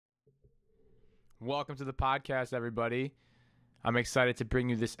Welcome to the podcast, everybody. I'm excited to bring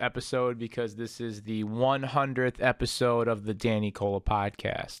you this episode because this is the 100th episode of the Danny Cola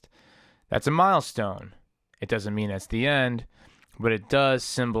podcast. That's a milestone. It doesn't mean it's the end, but it does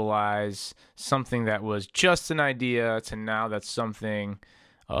symbolize something that was just an idea to now that's something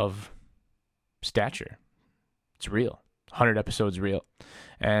of stature. It's real. 100 episodes real.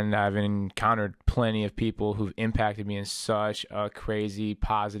 And I've encountered plenty of people who've impacted me in such a crazy,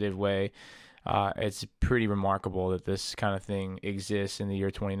 positive way. It's pretty remarkable that this kind of thing exists in the year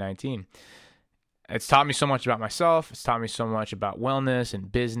 2019. It's taught me so much about myself. It's taught me so much about wellness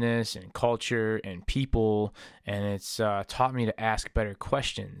and business and culture and people. And it's taught me to ask better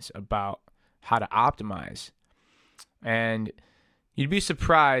questions about how to optimize. And you'd be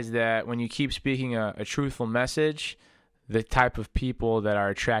surprised that when you keep speaking a truthful message, the type of people that are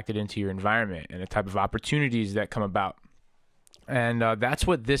attracted into your environment and the type of opportunities that come about. And that's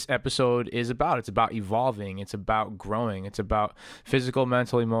what this episode is about. It's about evolving. It's about growing. It's about physical,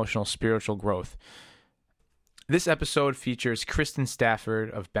 mental, emotional, spiritual growth. This episode features Kristen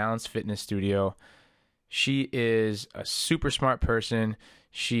Stafford of Balance Fitness Studio. She is a super smart person.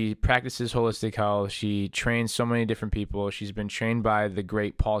 She practices holistic health. She trains so many different people. She's been trained by the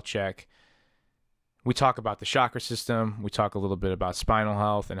great Paul Chek. We talk about the chakra system. We talk a little bit about spinal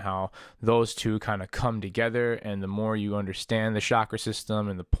health and how those two kind of come together. And the more you understand the chakra system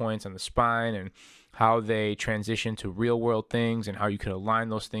and the points on the spine and how they transition to real world things and how you can align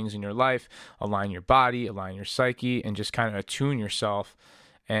those things in your life, align your body, align your psyche, and just kind of attune yourself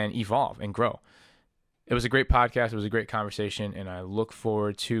and evolve and grow. It was a great podcast. It was a great conversation. And I look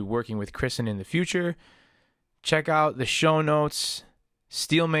forward to working with Kristen in the future. Check out the show notes.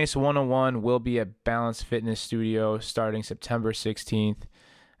 Steel Mace 101 will be at Balance Fitness Studio starting September 16th.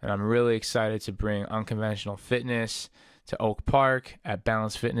 And I'm really excited to bring unconventional fitness to Oak Park at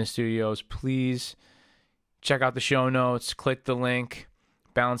Balance Fitness Studios. Please check out the show notes, click the link,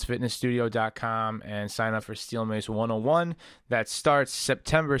 balancefitnessstudio.com, and sign up for Steel Mace 101. That starts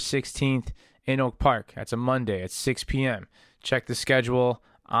September 16th in Oak Park. That's a Monday at 6 p.m. Check the schedule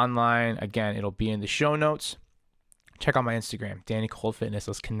online. Again, it'll be in the show notes. Check out my Instagram, Danny Cold Fitness.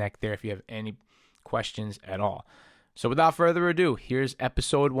 Let's connect there if you have any questions at all. So without further ado, here's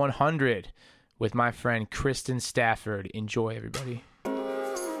episode 100 with my friend Kristen Stafford. Enjoy, everybody.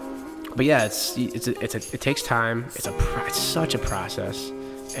 But yeah, it takes time. It's such a process,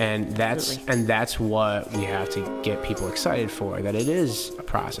 and that's what we have to get people excited for. That it is a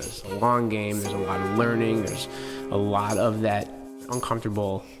process, a long game. There's a lot of learning. There's a lot of that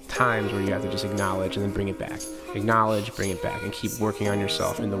uncomfortable times where you have to just acknowledge and then bring it back. Acknowledge, bring it back, and keep working on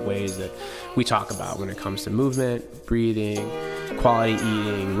yourself in the ways that we talk about when it comes to movement, breathing, quality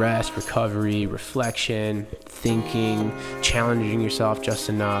eating, rest, recovery, reflection, thinking, challenging yourself just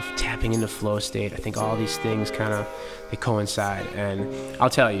enough, tapping into flow state. I think all these things they coincide. And I'll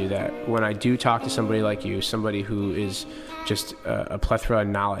tell you that when I do talk to somebody like you, somebody who is just a plethora of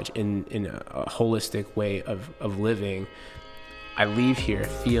knowledge in a holistic way of living, I leave here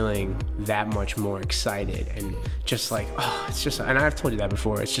feeling that much more excited and just like, and I've told you that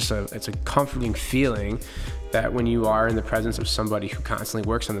before, it's a comforting feeling that when you are in the presence of somebody who constantly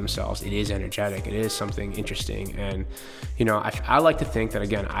works on themselves, it is energetic, it is something interesting. And, I like to think that,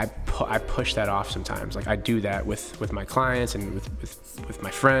 again, I push that off sometimes. Like I do that with my clients and with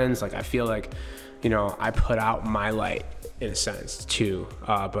my friends. Like I feel like, I put out my light in a sense too,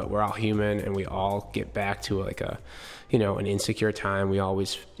 but we're all human and we all get back to an insecure time. We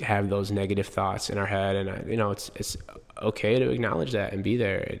always have those negative thoughts in our head, and it's okay to acknowledge that and be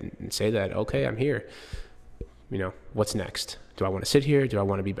there and say that, okay, I'm here. What's next? Do I want to sit here? Do I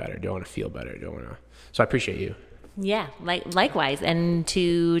want to be better? Do I want to feel better? So I appreciate you. Yeah, likewise. And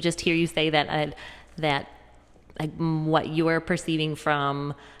to just hear you say that what you're perceiving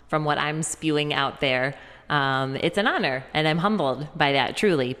from what I'm spewing out there, it's an honor, and I'm humbled by that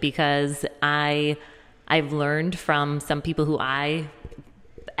truly, because I've learned from some people who I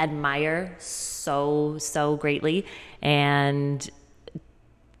admire so greatly, and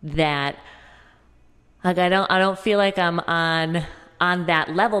that I don't feel like I'm on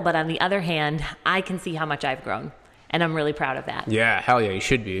that level, but on the other hand, I can see how much I've grown. And I'm really proud of that. Yeah, hell yeah, you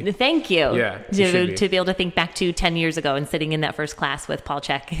should be. Thank you. Yeah, to be able to think back to 10 years ago and sitting in that first class with Paul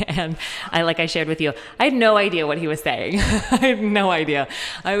Chek. And I shared with you, I had no idea what he was saying. I had no idea.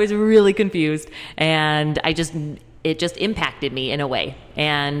 I was really confused. And it just impacted me in a way.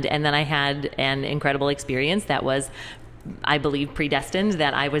 And then I had an incredible experience that was, I believe, predestined,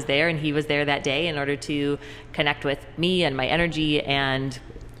 that I was there and he was there that day in order to connect with me and my energy and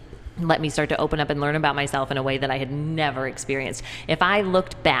let me start to open up and learn about myself in a way that I had never experienced. If I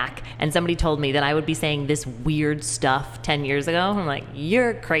looked back and somebody told me that I would be saying this weird stuff 10 years ago, I'm like,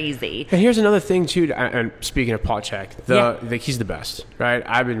 you're crazy. And here's another thing too, and speaking of Paul Chek, he's the best, right?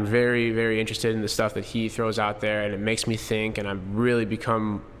 I've been very, very interested in the stuff that he throws out there, and it makes me think, and I've really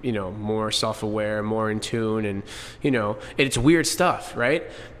become, more self-aware, more in tune, and, it's weird stuff, right?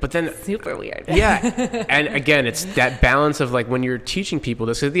 But then super weird. Yeah. And again, it's that balance of like when you're teaching people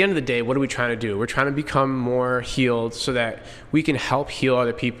this, at the end of the day, what are we trying to do? We're trying to become more healed so that we can help heal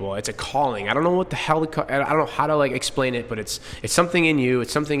other people. It's a calling. I don't know what the hell, I don't know how to like explain it, but it's something in you.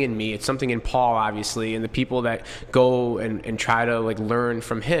 It's something in me. It's something in Paul, obviously. And the people that go and try to like learn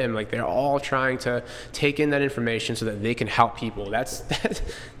from him, like they're all trying to take in that information so that they can help people. That's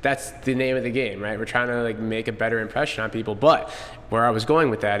the name of the game, right? We're trying to like make a better impression on people. But where I was going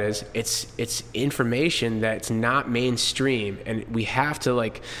with that is it's information that's not mainstream, and we have to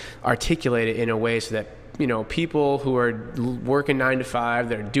like articulate it in a way so that people who are working 9 to 5,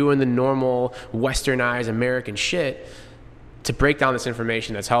 they're doing the normal westernized American shit, to break down this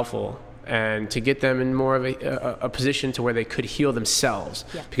information that's helpful and to get them in more of a position to where they could heal themselves.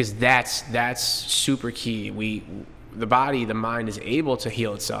 Yeah. Because that's super key. The body, the mind is able to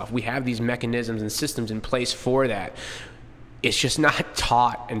heal itself. We have these mechanisms and systems in place for that. It's just not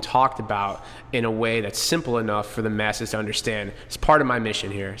taught and talked about in a way that's simple enough for the masses to understand. It's part of my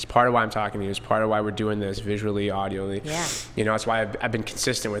mission here. It's part of why I'm talking to you. It's part of why we're doing this visually, audially. Yeah. That's why I've been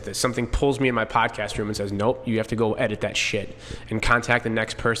consistent with this. Something pulls me in my podcast room and says, nope, you have to go edit that shit and contact the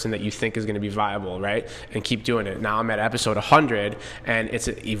next person that you think is going to be viable, right? And keep doing it. Now I'm at episode 100, and it's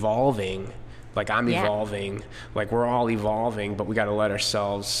evolving. Like I'm evolving, like we're all evolving, but we got to let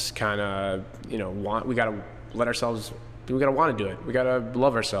ourselves kind of, we got to let ourselves, we got to want to do it. We got to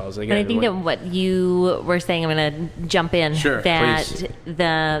love ourselves. Again, and I think that what you were saying, I'm going to jump in, sure, that please.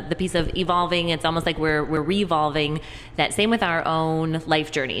 the piece of evolving, it's almost like we're revolving. That same with our own life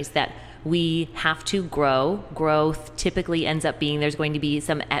journeys, that we have to grow. Growth typically ends up being there's going to be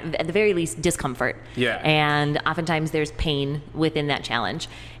some, at the very least, discomfort. Yeah. And oftentimes there's pain within that challenge.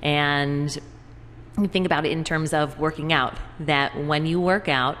 And you think about it in terms of working out, that when you work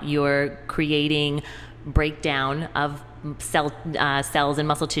out, you're creating breakdown of cells and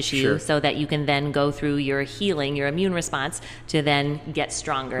muscle tissue, sure, so that you can then go through your healing, your immune response, to then get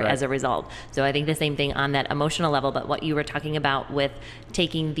stronger as a result. So I think the same thing on that emotional level, but what you were talking about with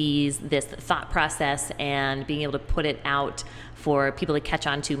taking this thought process and being able to put it out for people to catch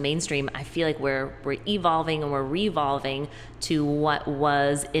on to mainstream, I feel like we're evolving and we're revolving to what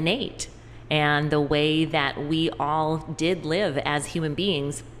was innate and the way that we all did live as human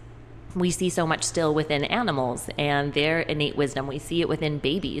beings. We see so much still within animals and their innate wisdom. We see it within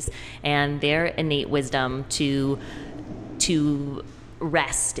babies and their innate wisdom to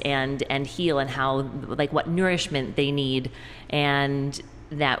rest and heal, and how, like, what nourishment they need, and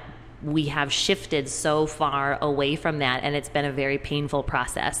that we have shifted so far away from that, and it's been a very painful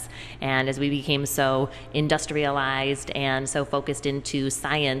process. And as we became so industrialized and so focused into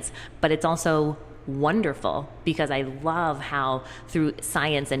science, but it's also wonderful because I love how through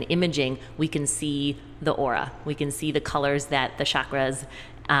science and imaging we can see the aura, we can see the colors that the chakras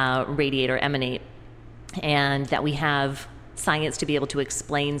radiate or emanate, and that we have science to be able to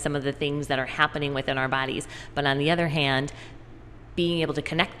explain some of the things that are happening within our bodies. But on the other hand, being able to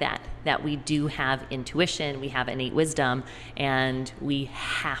connect that we do have intuition, we have innate wisdom, and we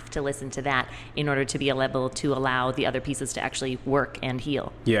have to listen to that in order to be able to allow the other pieces to actually work and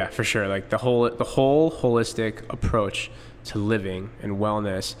heal. Yeah, for sure. Like the whole holistic approach to living and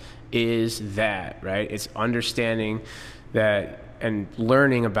wellness is that, right? It's understanding that and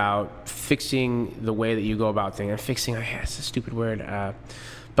learning about fixing the way that you go about things. And fixing, it's a stupid word,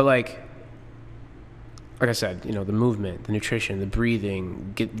 but like I said, the movement, the nutrition, the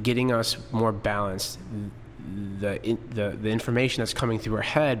breathing, getting us more balanced. The information that's coming through our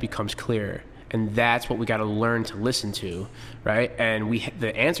head becomes clearer, and that's what we got to learn to listen to, right? And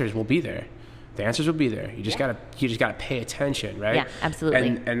the answers will be there. The answers will be there. You just gotta pay attention, right? Yeah,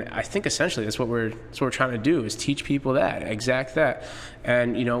 absolutely. And I think essentially that's what we're trying to do, is teach people that.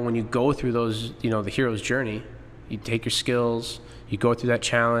 And when you go through those, the hero's journey, you take your skills, you go through that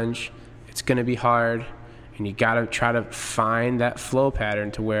challenge. It's gonna be hard. And you got to try to find that flow pattern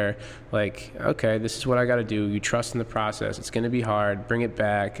to where, like, okay, this is what I got to do. You trust in the process. It's going to be hard. Bring it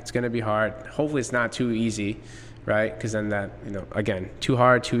back. It's going to be hard. Hopefully it's not too easy, right? Because then that, again, too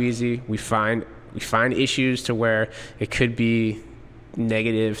hard, too easy. We find issues to where it could be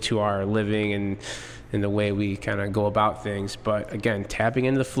negative to our living and the way we kind of go about things. But again, tapping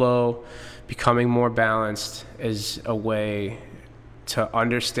into the flow, becoming more balanced is a way to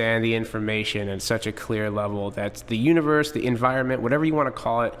understand the information at such a clear level that the universe, the environment, whatever you want to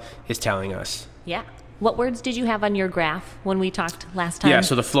call it, is telling us. Yeah. What words did you have on your graph when we talked last time? Yeah,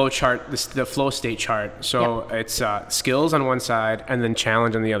 so the flow chart, the flow state chart. So it's skills on one side and then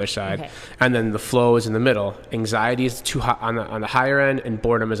challenge on the other side. Okay. And then the flow is in the middle. Anxiety is on the higher end and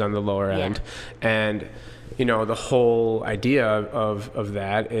boredom is on the lower end. And the whole idea of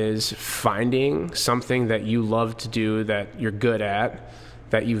that is finding something that you love to do, that you're good at,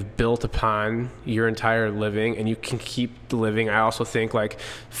 that you've built upon your entire living, and you can keep living. I also think like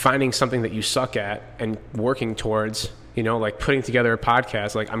finding something that you suck at and working towards, like putting together a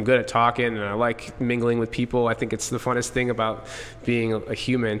podcast. Like I'm good at talking and I like mingling with people. I think it's the funnest thing about being a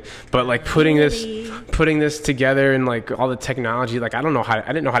human. But like putting this together and like all the technology, like I didn't know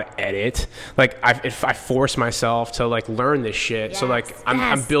how to edit. Like I force myself to like learn this shit. So like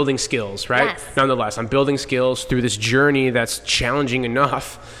I'm building skills, right? Yes. Nonetheless, I'm building skills through this journey that's challenging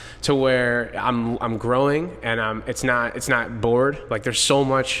enough to where I'm growing and it's not bored. Like there's so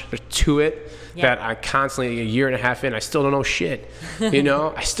much to it that I constantly, a year and a half in, I still don't know shit.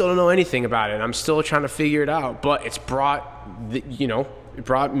 I still don't know anything about it. I'm still trying to figure it out. But it's brought it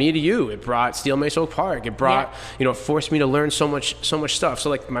brought me to you. It brought Steel Mace Oak Park. It brought, it forced me to learn so much stuff. So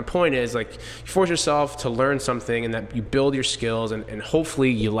like my point is like you force yourself to learn something and that you build your skills and hopefully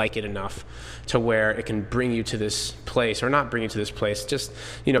you like it enough to where it can bring you to this place, or not bring you to this place, just,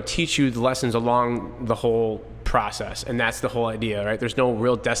 teach you the lessons along the whole process. And that's the whole idea, right? There's no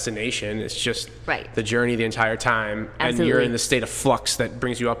real destination. It's just the journey the entire time. Absolutely. And you're in the state of flux that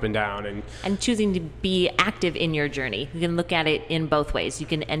brings you up and down. And choosing to be active in your journey. You can look at it in both ways. You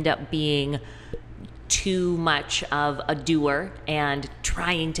can end up being too much of a doer and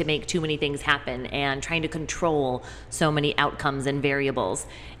trying to make too many things happen and trying to control so many outcomes and variables.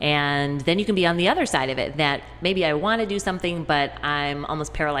 And then you can be on the other side of it, that maybe I want to do something, but I'm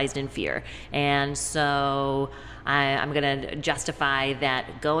almost paralyzed in fear. And so I'm going to justify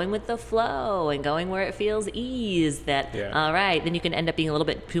that going with the flow and going where it feels ease, all right, then you can end up being a little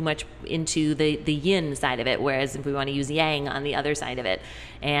bit too much into the yin side of it, whereas if we want to use yang on the other side of it,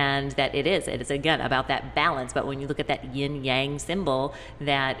 and that it is again about that balance. But when you look at that yin yang symbol,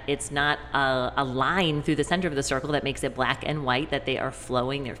 that it's not a line through the center of the circle that makes it black and white, that they are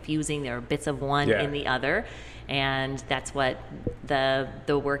flowing, they're fusing, there are bits of one in the other. And that's what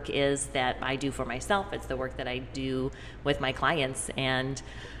the work is that I do for myself. It's the work that I do with my clients. And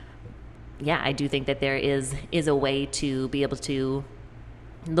I do think that there is a way to be able to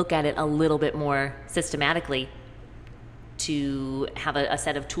look at it a little bit more systematically, to have a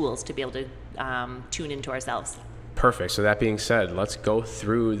set of tools to be able to tune into ourselves. Perfect. So that being said, let's go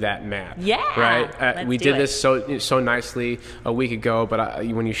through that map. Yeah. Right. We did this so nicely a week ago, but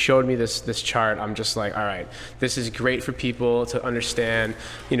when you showed me this chart, I'm just like, all right, this is great for people to understand,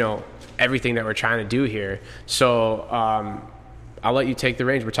 everything that we're trying to do here. So I'll let you take the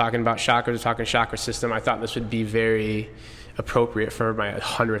reins. We're talking about chakras. We're talking chakra system. I thought this would be very appropriate for my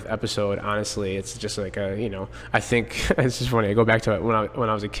 100th episode. Honestly, it's just like I think it's just funny. I go back to it when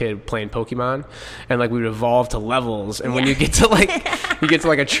I was a kid playing Pokemon, and like we would evolve to levels, and when you get to like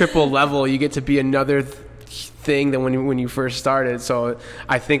a triple level, you get to be another thing than when you first started. So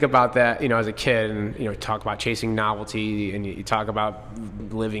I think about that, as a kid, and talk about chasing novelty, and you talk about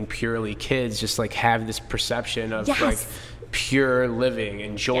living purely. Kids just like have this perception of like pure living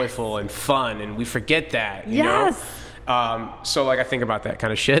and joyful and fun, and we forget that. You know? So like I think about that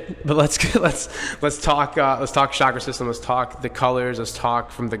kind of shit, but let's talk chakra system. Let's talk the colors. Let's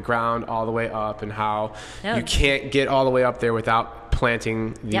talk from the ground all the way up, and how you can't get all the way up there without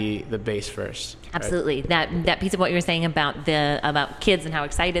planting the base first. Absolutely. Right? That piece of what you were saying about kids and how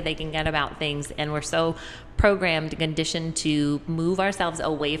excited they can get about things, and we're so programmed and conditioned to move ourselves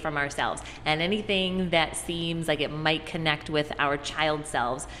away from ourselves, and anything that seems like it might connect with our child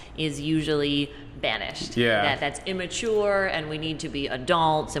selves is usually banished. That's immature, and we need to be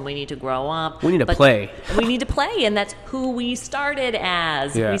adults, and we need to grow up. We need to play. We need to play, and that's who we started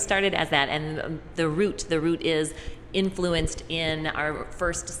as. We started as that, and the root is influenced in our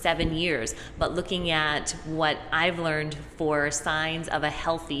first 7 years. But looking at what I've learned for signs of a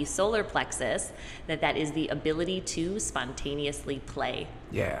healthy solar plexus, that is the ability to spontaneously play.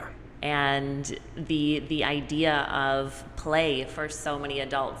 And the idea of play for so many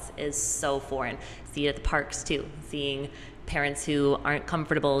adults is so foreign. See it at the parks too, seeing parents who aren't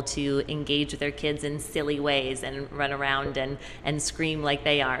comfortable to engage with their kids in silly ways and run around and scream like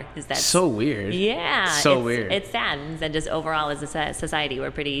they are. That's so weird. Yeah. So weird. It saddens, and just overall as a society,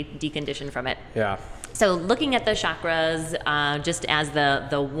 we're pretty deconditioned from it. Yeah. So looking at the chakras just as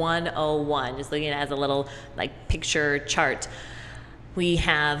the 101, just looking at it as a little like picture chart, We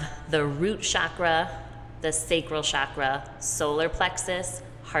have the root chakra, the sacral chakra, solar plexus,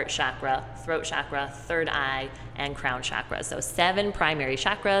 heart chakra, throat chakra, third eye, and crown chakra. So 7 primary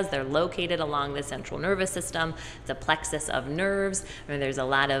chakras. They're located along the central nervous system, the plexus of nerves. There's a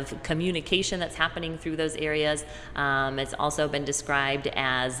lot of communication that's happening through those areas. It's also been described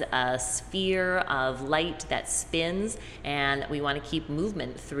as a sphere of light that spins, and we want to keep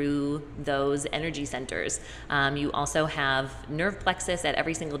movement through those energy centers. You also have nerve plexus at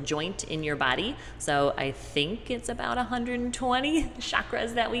every single joint in your body. So I think it's about 120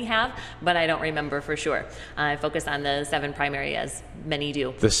 chakras that we have, but I don't remember for sure. I focus on the 7 primary, as many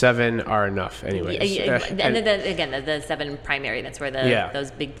do. The 7 are enough anyways. And the 7 primary, that's where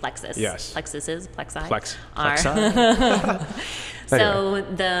those big plexuses are. So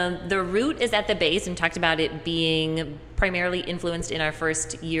the root is at the base, and talked about it being primarily influenced in our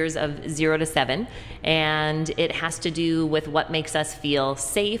first years of 0 to 7, and it has to do with what makes us feel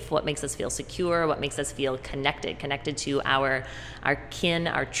safe, what makes us feel secure, what makes us feel connected to our kin,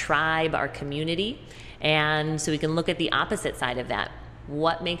 our tribe, our community. And so we can look at the opposite side of that.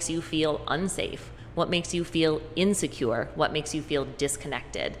 What makes you feel unsafe? What makes you feel insecure? What makes you feel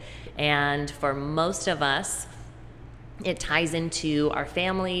disconnected? And for most of us, it ties into our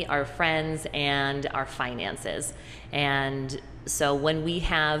family, our friends, and our finances. And so when we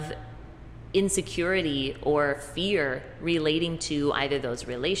have insecurity or fear relating to either those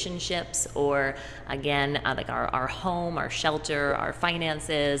relationships or, again, like our home, our shelter, our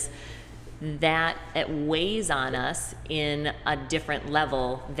finances, that it weighs on us in a different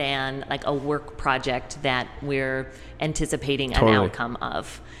level than like a work project that we're anticipating an outcome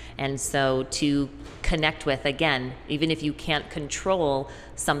of. And so to connect with, again, even if you can't control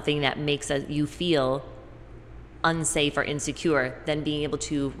something that makes you feel unsafe or insecure, then being able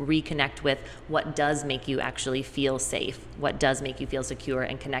to reconnect with what does make you actually feel safe, what does make you feel secure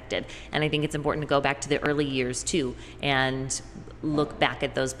and connected. And I think it's important to go back to the early years too and look back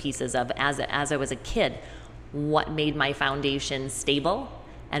at those pieces of, as I was a kid, what made my foundation stable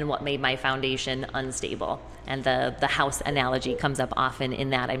and what made my foundation unstable. And the house analogy comes up often in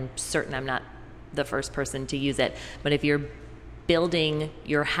that. I'm certain I'm not the first person to use it, but if you're building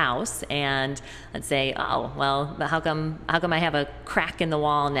your house and let's say, oh, well, how come I have a crack in the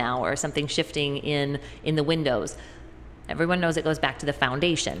wall now or something shifting in the windows? Everyone knows it goes back to the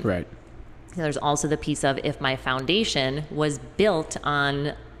foundation. Right. There's also the piece of, if my foundation was built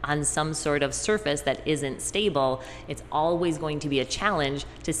on some sort of surface that isn't stable, it's always going to be a challenge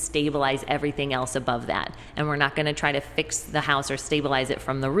to stabilize everything else above that. And we're not going to try to fix the house or stabilize it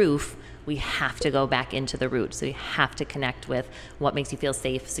from the roof. We have to go back into the root. So you have to connect with what makes you feel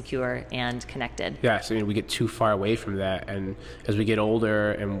safe, secure, and connected. Yeah, so we get too far away from that. And as we get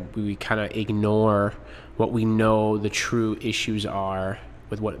older and we kind of ignore what we know the true issues are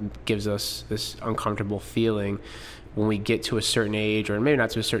with what gives us this uncomfortable feeling, when we get to a certain age, or maybe not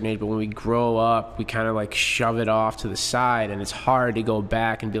to a certain age, but when we grow up, we kind of like shove it off to the side, and it's hard to go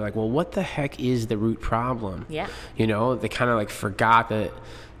back and be like, well, what the heck is the root problem? Yeah. They kind of like forgot that,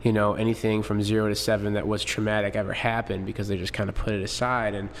 anything from 0 to 7 that was traumatic ever happened because they just kind of put it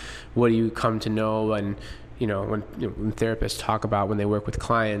aside. And what do you come to know? And, when therapists talk about when they work with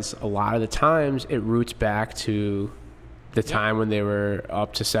clients, a lot of the times it roots back to the time when they were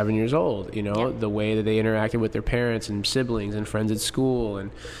up to 7 years old, the way that they interacted with their parents and siblings and friends at school, and,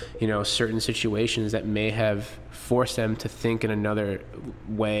 certain situations that may have forced them to think in another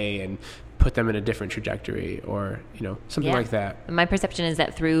way and put them in a different trajectory, or, something like that. My perception is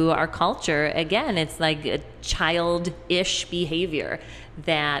that through our culture, again, it's like a childish behavior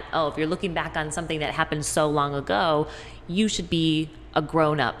that, if you're looking back on something that happened so long ago, you should be a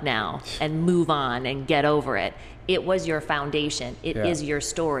grown-up now and move on and get over it. It was your foundation. It is your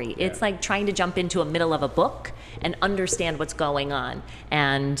story. Yeah. It's like trying to jump into a middle of a book and understand what's going on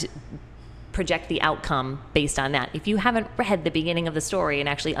and project the outcome based on that. If you haven't read the beginning of the story and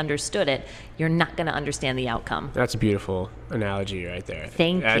actually understood it, you're not going to understand the outcome. That's a beautiful analogy right there.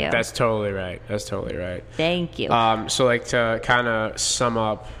 Thank you. That's totally right. Thank you. So like to kind of sum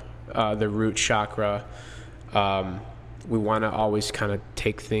up the root chakra, we want to always kind of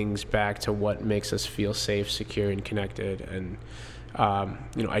take things back to what makes us feel safe, secure, and connected, and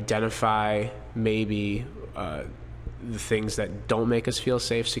identify maybe the things that don't make us feel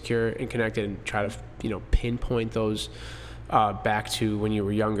safe, secure, and connected, and try to pinpoint those back to when you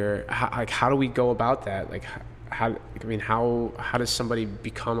were younger. How do we go about that? Like how does somebody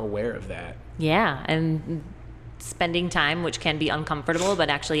become aware of that? Yeah, and spending time, which can be uncomfortable, but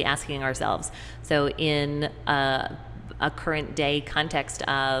actually asking ourselves. So in a current day context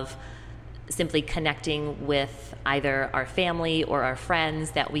of simply connecting with either our family or our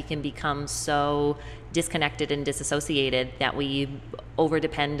friends, that we can become so disconnected and disassociated that we over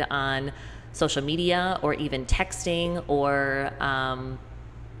depend on social media or even texting or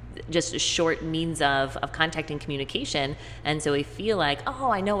just short means of contact and communication. And so we feel like, oh,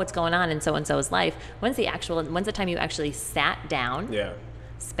 I know what's going on in so-and-so's life. When's the time you actually sat down,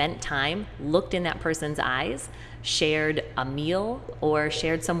 spent time, looked in that person's eyes, shared a meal or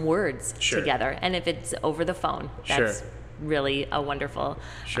shared some words together? And if it's over the phone, that's really a wonderful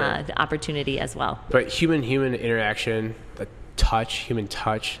opportunity as well. But human interaction, the human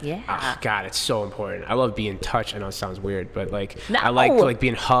touch. Yeah. Oh, God, it's so important. I love being touched. I know it sounds weird, but I like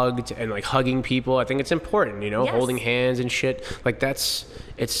being hugged and like hugging people. I think it's important, holding hands and shit. Like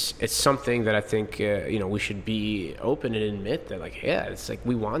it's something that I think, we should be open and admit that it's like,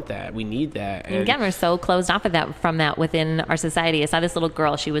 we want that. We need that. And again, we're so closed off of from that within our society. I saw this little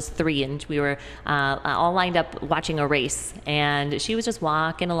girl, she was 3, and we were all lined up watching a race, and she was just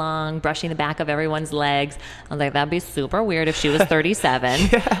walking along, brushing the back of everyone's legs. I was like, that'd be super weird if she was 37.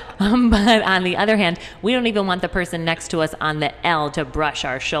 But on the other hand, we don't even want the person next to us on the L to brush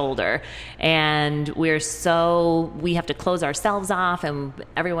our shoulder. And we have to close ourselves off, and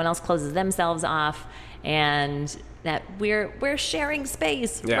everyone else closes themselves off, and that we're sharing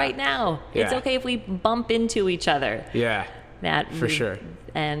space right now. It's okay if we bump into each other. For sure.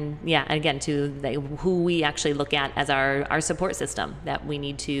 And again, who we actually look at as our support system, that we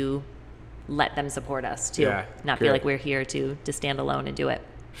need to let them support us too, not feel like we're here to stand alone and do it.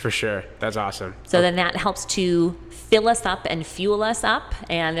 For sure. That's awesome. So then that helps to fill us up and fuel us up.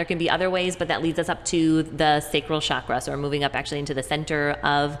 And there can be other ways, but that leads us up to the sacral chakra. So we're moving up actually into the center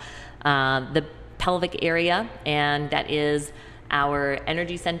of the pelvic area. And that is our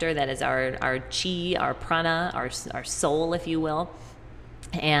energy center. That is our chi, our prana, our soul, if you will.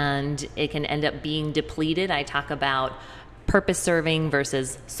 And it can end up being depleted. I talk about purpose serving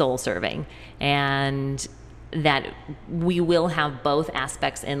versus soul serving. And that we will have both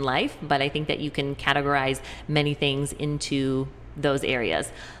aspects in life, but I think that you can categorize many things into those areas.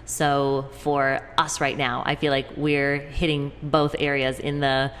 So for us right now, I feel like we're hitting both areas in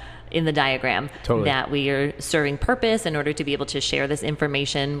the diagram. Totally. That we are serving purpose in order to be able to share this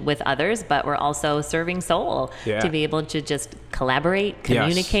information with others, but we're also serving soul to be able to just collaborate,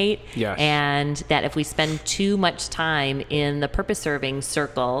 communicate, and that if we spend too much time in the purpose serving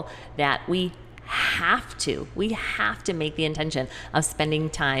circle, that we have to make the intention of spending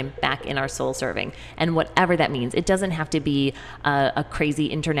time back in our soul serving, and whatever that means. It doesn't have to be a crazy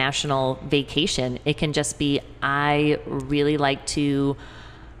international vacation. It can just be, I really like to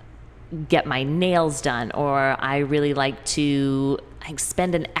get my nails done, or I really like to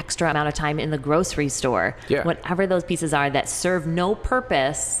spend an extra amount of time in the grocery store. Whatever those pieces are that serve no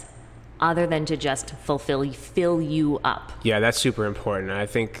purpose other than to just fill you up. That's super important. I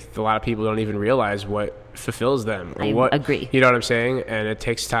think a lot of people don't even realize what fulfills them. I agree. You know what I'm saying? And it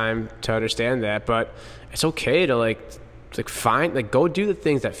takes time to understand that, but it's okay to go do the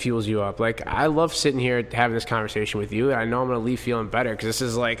things that fuels you up. I love sitting here having this conversation with you, and I know I'm going to leave feeling better, because this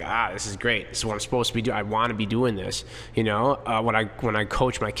is this is great. This is what I'm supposed to be doing. I want to be doing this. When I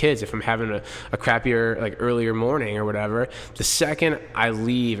coach my kids, if I'm having a crappier, earlier morning or whatever, the second I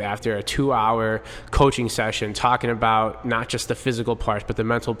leave after a 2-hour coaching session talking about not just the physical parts, but the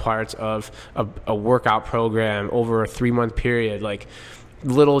mental parts of a workout program over a 3-month period,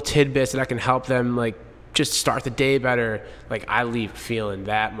 little tidbits that I can help them, just start the day better, I leave feeling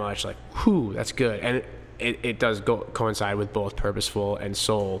that much whew, that's good. And it does coincide with both purposeful and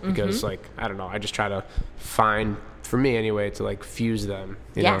soul, because I don't know, I just try to find, for me anyway, to fuse them.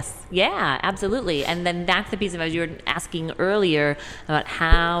 Yes. Yeah, absolutely. And then that's the piece of, as you were asking earlier about,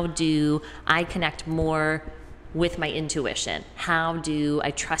 how do I connect more with my intuition? How do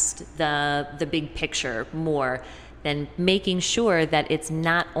I trust the big picture more? Then making sure that it's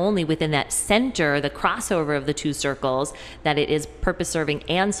not only within that center, the crossover of the two circles, that it is purpose serving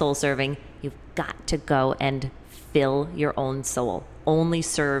and soul serving. You've got to go and fill your own soul. Only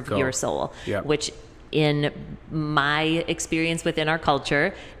serve your soul, which in my experience within our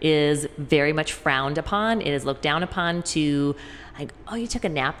culture is very much frowned upon. It is looked down upon to, oh, you took a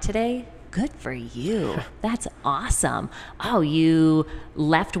nap today? Good for you. That's awesome. Oh, you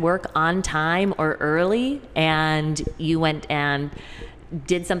left work on time or early, and you went and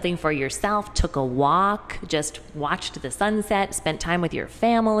did something for yourself, took a walk, just watched the sunset, spent time with your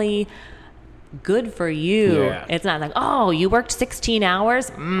family. Good for you. It's not oh, you worked 16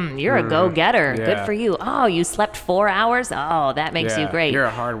 hours? You're a go-getter. Good for you. Oh, you slept 4 hours? Oh, that makes you great. You're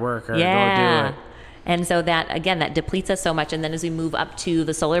a hard worker. Go do it. And so that, again, that depletes us so much. And then as we move up to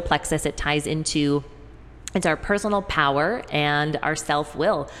the solar plexus, it ties into, it's our personal power and our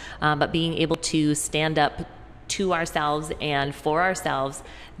self-will, but being able to stand up to ourselves and for ourselves,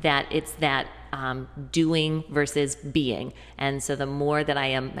 that it's that doing versus being. And so the more that I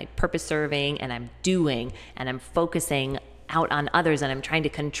am like purpose serving and I'm doing and I'm focusing out on others and I'm trying to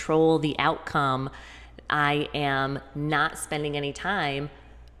control the outcome, I am not spending any time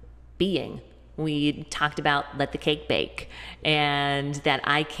being. We talked about let the cake bake, and that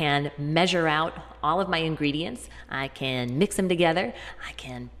I can measure out all of my ingredients. I can mix them together. I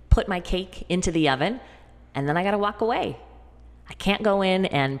can put my cake into the oven, and then I got to walk away. I can't go in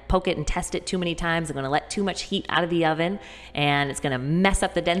and poke it and test it too many times. I'm going to let too much heat out of the oven, and it's going to mess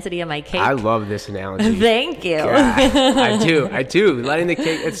up the density of my cake. I love this analogy. Thank you. God, I do. Letting the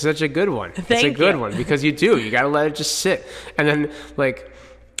cake, it's such a good one. It's a good one because you got to let it just sit. And then like,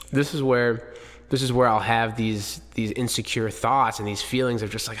 this is where I'll have these insecure thoughts and these feelings of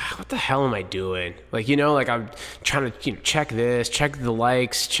just like, what the hell am I doing? Like, like I'm trying to check this, check the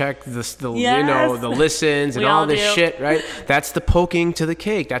likes, check the the listens and all this shit, right? That's the poking to the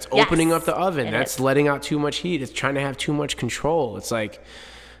cake. That's opening up the oven. That's letting out too much heat. It's trying to have too much control. It's like,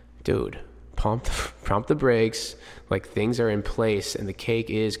 dude, pump the brakes. Like, things are in place and the cake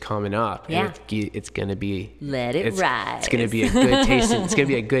is coming up. Yeah. And it's gonna be rise. It's gonna be a good tasting. It's gonna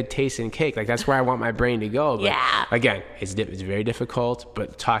be a good tasting cake. Like, that's where I want my brain to go. But again, it's very difficult.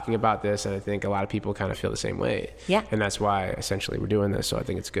 But talking about this, and I think a lot of people kind of feel the same way. Yeah. And that's why essentially we're doing this. So I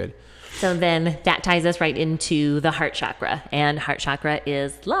think it's good. So then that ties us right into the heart chakra, and heart chakra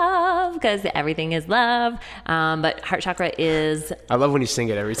is love, because everything is love. But heart chakra is. I love when you sing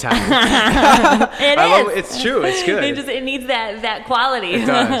it every time. It's true. It's good. It needs that quality. It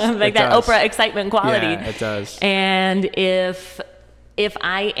does. Like that Oprah excitement quality. Yeah, it does. And if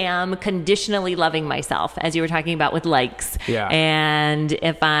I am conditionally loving myself, as you were talking about with likes, and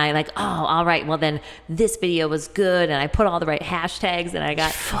if I like, all right, well then this video was good, and I put all the right hashtags, and I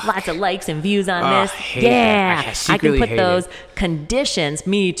got lots of likes and views on this. I can put those conditions.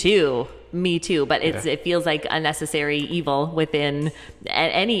 Me too, but it feels like a necessary evil within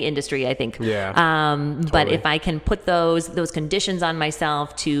any industry, I think. But if I can put those conditions on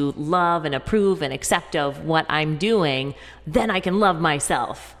myself to love and approve and accept of what I'm doing, then I can love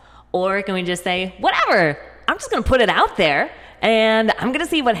myself. Or can we just say, whatever, I'm just going to put it out there and I'm going to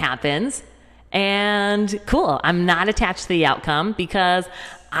see what happens. And cool, I'm not attached to the outcome because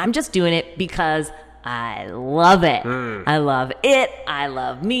I'm just doing it because I love it. I love it. I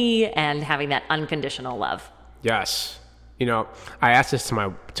love me, and having that unconditional love. Yes. I asked this to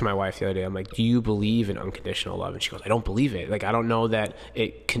my wife the other day. I'm like, do you believe in unconditional love? And she goes, I don't believe it. Like, I don't know that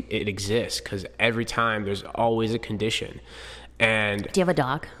it exists, because every time there's always a condition. And do you have a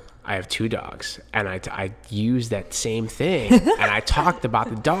dog? I have 2 dogs, and I use that same thing, and I talked about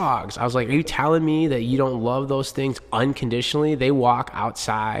the dogs. I was like, are you telling me that you don't love those things unconditionally? They walk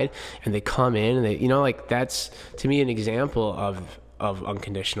outside, and they come in, and they, that's, to me, an example of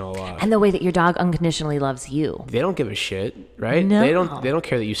unconditional love. And the way that your dog unconditionally loves you. They don't give a shit, right? No. They don't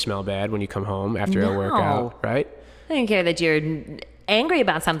care that you smell bad when you come home after a workout, right? They don't care that you're angry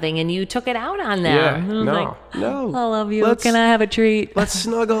about something and you took it out on them. No. I love you. Can I have a treat? Let's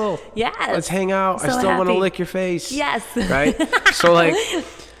snuggle. Yes. Let's hang out. So I still want to happy. lick your face. Yes. Right? So like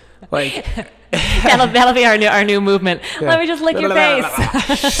that'll be our new movement. Yeah. Let me just lick your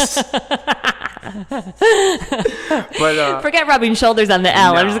face. But forget rubbing shoulders on the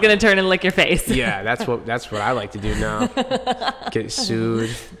L. No. I'm just gonna turn and lick your face. Yeah, that's what I like to do now. Get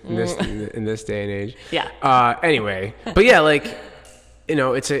sued in this day and age. Yeah. Anyway, but yeah, like,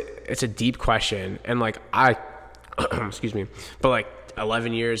 it's a deep question, and like excuse me, but like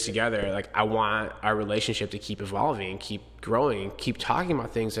 11 years together, like I want our relationship to keep evolving, keep growing, and keep talking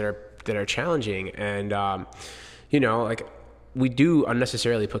about things that are challenging, and like we do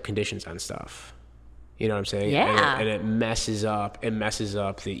unnecessarily put conditions on stuff. You know what I'm saying? Yeah. And it messes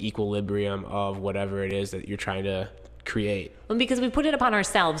up the equilibrium of whatever it is that you're trying to create. Well, because we put it upon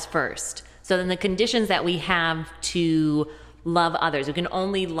ourselves first. So then the conditions that we have to love others, we can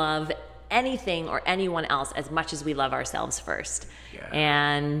only love anything or anyone else as much as we love ourselves first. Yeah.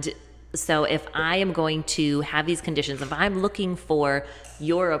 And so if I am going to have these conditions, if I'm looking for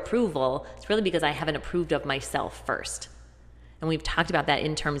your approval, it's really because I haven't approved of myself first. And we've talked about that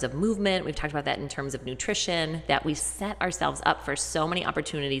in terms of movement. We've talked about that in terms of nutrition, that we set ourselves up for so many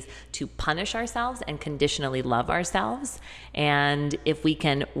opportunities to punish ourselves and conditionally love ourselves. And if we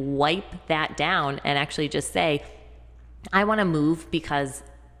can wipe that down and actually just say, I want to move because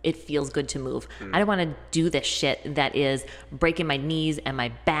it feels good to move. I don't want to do this shit that is breaking my knees and my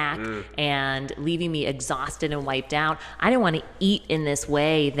back and leaving me exhausted and wiped out. I don't want to eat in this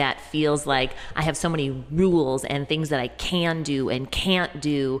way that feels like I have so many rules and things that I can do and can't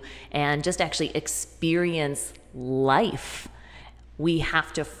do, and just actually experience life. We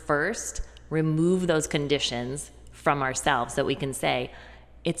have to first remove those conditions from ourselves so we can say,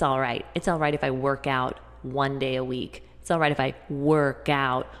 it's all right. It's all right if I work out one day a week. It's all right if I work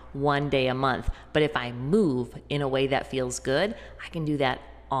out one day a month. But if I move in a way that feels good, I can do that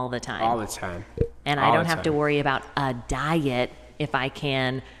all the time. All the time. And I don't have to worry about a diet if I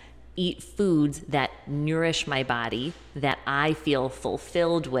can eat foods that nourish my body, that I feel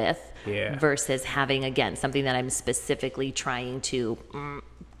fulfilled with, versus having, again, something that I'm specifically trying to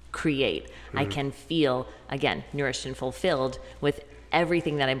create. I can feel, again, nourished and fulfilled with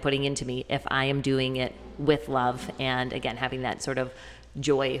everything that I'm putting into me if I am doing it with love and, again, having that sort of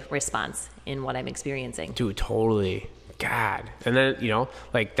joy response in what I'm experiencing. Dude, totally. God. And then, you know,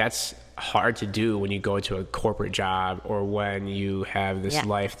 like that's hard to do when you go to a corporate job or when you have this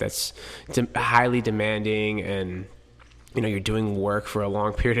life that's highly demanding and, you know, you're doing work for a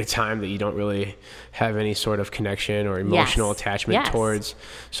long period of time that you don't really have any sort of connection or emotional attachment towards.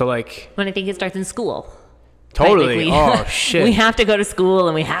 So like, when I think it starts in school. Totally. Right? Oh, shit. We have to go to school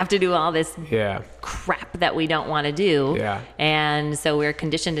and we have to do all this crap that we don't want to do. Yeah. And so we're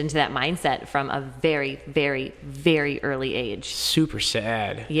conditioned into that mindset from a very, very, very early age. Super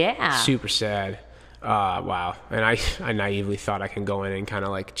sad. Yeah. Super sad. Wow. And I naively thought I can go in and kind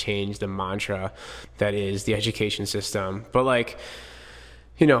of like change the mantra that is the education system. But like,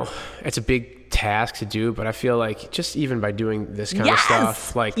 you know, it's a big task to do, but I feel like just even by doing this kind of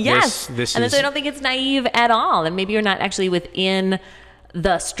stuff, like this and is... so I don't think it's naive at all. And maybe you're not actually within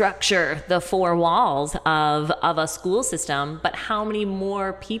the structure, the four walls of a school system, but how many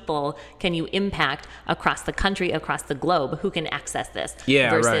more people can you impact across the country, across the globe, who can access this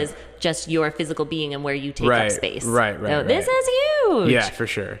versus just your physical being and where you take up space. So this is huge. Yeah, for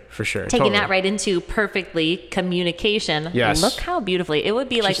sure. Taking that right into perfectly communication. Yes. Look how beautifully. It would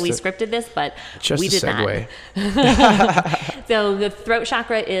be like we scripted this, but we did not. So the throat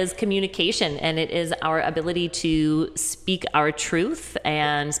chakra is communication, and it is our ability to speak our truth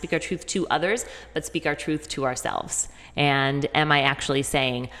and speak our truth to others, but speak our truth to ourselves. And am I actually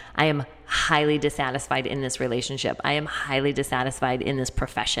saying, I am highly dissatisfied in this relationship. I am highly dissatisfied in this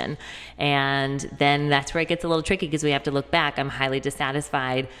profession. And then that's where it gets a little tricky, because we have to look back. I'm highly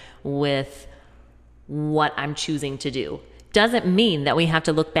dissatisfied with what I'm choosing to do. Doesn't mean that we have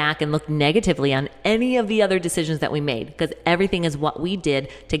to look back and look negatively on any of the other decisions that we made, because everything is what we did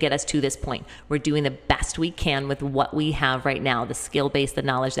to get us to this point. We're doing the best we can with what we have right now, the skill base, the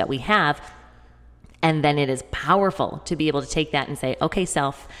knowledge that we have. And then it is powerful to be able to take that and say, okay,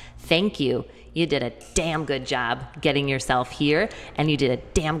 self, thank you. You did a damn good job getting yourself here, and you did a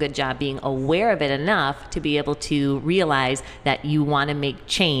damn good job being aware of it enough to be able to realize that you want to make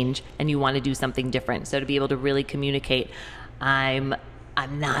change and you want to do something different. So to be able to really communicate, I'm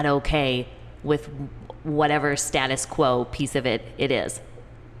not okay with whatever status quo piece of it is.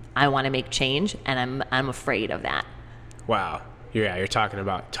 I want to make change, and I'm afraid of that. Wow. You're talking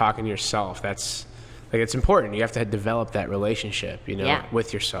about talking to yourself. That's like, it's important. You have to develop that relationship, you know,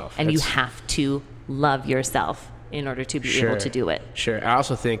 with yourself. And you have to love yourself in order to be able to do it. Sure. I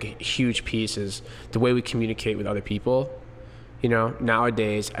also think a huge piece is the way we communicate with other people. You know,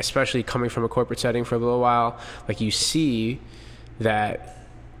 nowadays, especially coming from a corporate setting for a little while, like you see that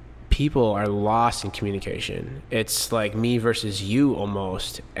people are lost in communication. It's like me versus you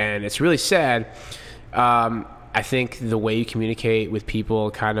almost. And it's really sad. I think the way you communicate with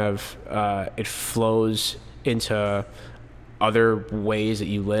people kind of, it flows into other ways that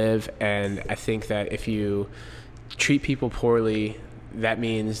you live. And I think that if you treat people poorly, that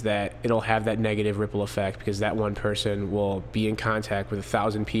means that it'll have that negative ripple effect, because that one person will be in contact with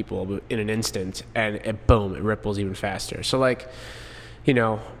 1,000 people in an instant, and it ripples even faster. So like, you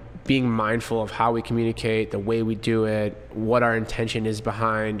know, being mindful of how we communicate, the way we do it, what our intention is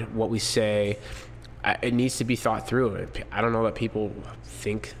behind what we say, it needs to be thought through. I don't know that people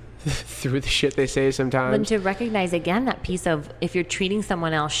think through the shit they say sometimes. But to recognize, again, that piece of, if you're treating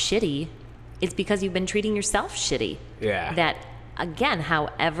someone else shitty, it's because you've been treating yourself shitty. Yeah. That, again,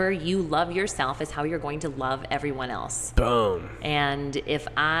 however you love yourself is how you're going to love everyone else. Boom. And if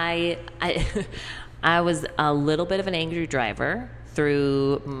I was a little bit of an angry driver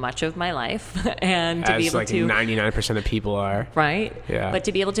through much of my life, and to be able to, 99% of people are, right? Yeah. But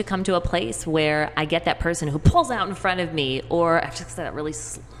to be able to come to a place where I get that person who pulls out in front of me, or I've just that really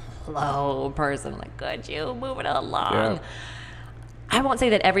slow person, like, could you move it along? I won't say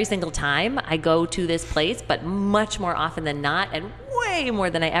that every single time I go to this place, but much more often than not, and way more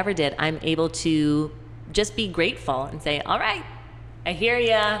than I ever did, I'm able to just be grateful and say, all right, I hear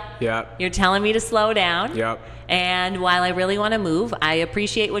ya. Yep. You're telling me to slow down. Yep. And while I really want to move, I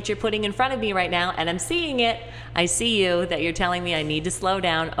appreciate what you're putting in front of me right now, and I'm seeing it. I see you, that you're telling me I need to slow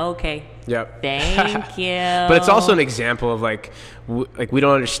down. Okay. Yep. Thank you. But it's also an example of like we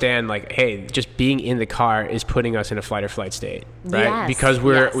don't understand, like, hey, just being in the car is putting us in a fight or flight state, right? Yes. Because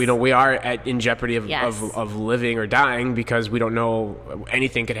we are in jeopardy of living or dying, because we don't know,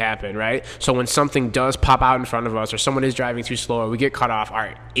 anything could happen, right? So when something does pop out in front of us, or someone is driving too slow, or we get cut off,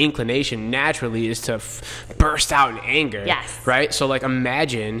 our inclination naturally is to burst out in anger. Yes. Right? So like,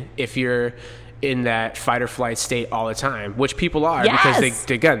 imagine if you're in that fight or flight state all the time, which people are, because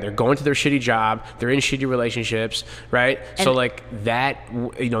they're going to their shitty job, they're in shitty relationships, right? And so like that,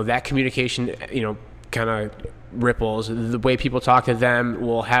 that communication, kind of ripples. The way people talk to them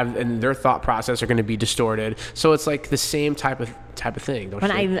will have, and their thought process are going to be distorted. So it's like the same type of thing. Don't you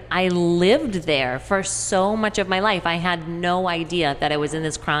think? I lived there for so much of my life. I had no idea that I was in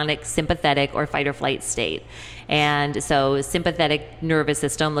this chronic sympathetic or fight or flight state. And so sympathetic nervous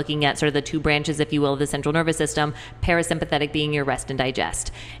system, looking at sort of the two branches, if you will, of the central nervous system, parasympathetic being your rest and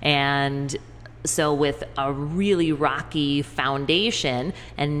digest. And so with a really rocky foundation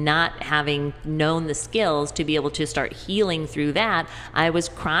and not having known the skills to be able to start healing through that, I was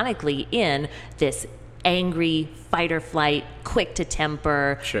chronically in this angry, fight or flight, quick to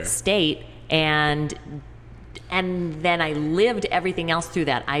temper state. And then I lived everything else through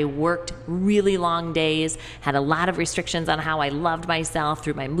that. I worked really long days, had a lot of restrictions on how I loved myself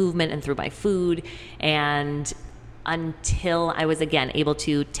through my movement and through my food. And until I was, again, able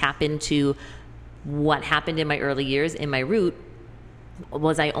to tap into what happened in my early years in my root,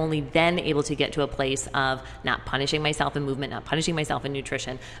 was I only then able to get to a place of not punishing myself in movement, not punishing myself in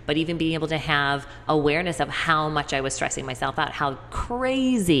nutrition, but even being able to have awareness of how much I was stressing myself out, how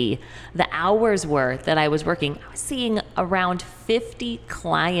crazy the hours were that I was working. I was seeing around 50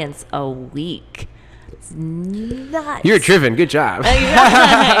 clients a week. It's nuts. You're driven. Good job.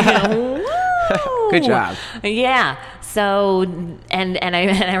 Good job. Yeah. So, and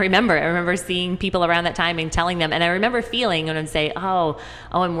I remember seeing people around that time and telling them, and I remember feeling when I'd say, oh,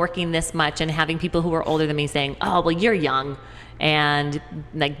 I'm working this much, and having people who were older than me saying, oh, well, you're young, and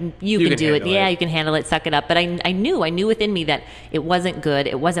like you can do it. Yeah, you can handle it. Suck it up. But I knew within me that it wasn't good.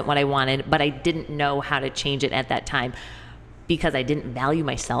 It wasn't what I wanted, but I didn't know how to change it at that time because I didn't value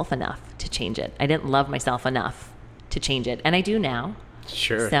myself enough to change it. I didn't love myself enough to change it, and I do now.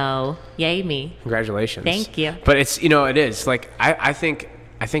 Sure. So, yay me. Congratulations. Thank you. But it's, it is like, I think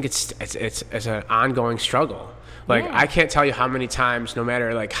it's an ongoing struggle. Like, I can't tell you how many times, no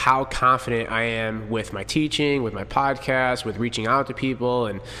matter like how confident I am with my teaching, with my podcast, with reaching out to people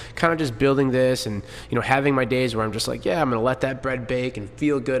and kind of just building this and, having my days where I'm just like, I'm going to let that bread bake and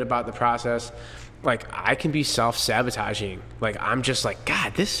feel good about the process. Like, I can be self-sabotaging. Like, I'm just like,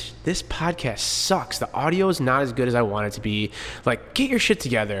 God, this podcast sucks. The audio is not as good as I want it to be. Like, get your shit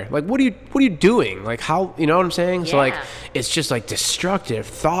together. Like, what are you doing? Like, how, you know what I'm saying? Yeah. So like, it's just like destructive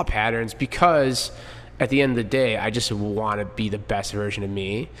thought patterns, because at the end of the day, I just want to be the best version of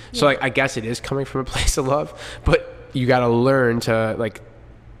me. Yeah. So like, I guess it is coming from a place of love, but you got to learn to like,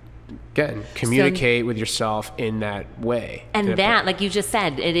 again, communicate with yourself in that way. And that, like you just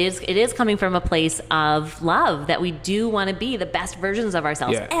said, it is coming from a place of love, that we do want to be the best versions of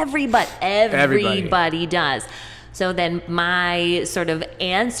ourselves. Yeah. Everybody does. So then my sort of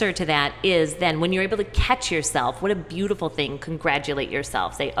answer to that is then when you're able to catch yourself, what a beautiful thing. Congratulate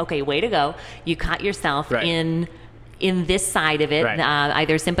yourself. Say, okay, way to go. You caught yourself in this side of it,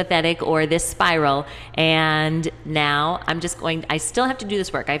 either sympathetic or this spiral. And now I still have to do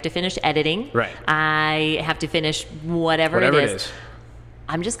this work. I have to finish editing. Right. I have to finish whatever it is.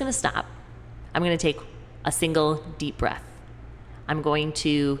 I'm just going to stop. I'm going to take a single deep breath. I'm going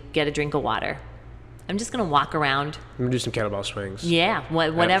to get a drink of water. I'm just going to walk around. I'm going to do some kettlebell swings. Yeah,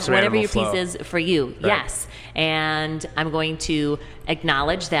 whatever your piece is for you. Right. Yes. And I'm going to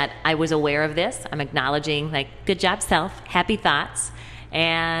acknowledge that I was aware of this. I'm acknowledging, like, good job, self, happy thoughts.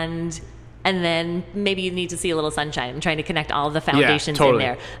 And then maybe you need to see a little sunshine. I'm trying to connect all of the foundations in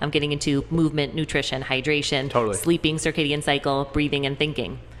there. I'm getting into movement, nutrition, hydration, sleeping, circadian cycle, breathing, and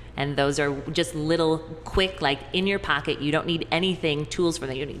thinking. And those are just little quick, like, in your pocket. You don't need anything, tools for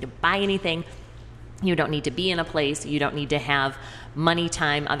that. You don't need to buy anything. You don't need to be in a place. You don't need to have money,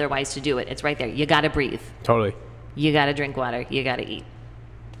 time, otherwise to do it. It's right there. You got to breathe. Totally. You got to drink water. You got to eat.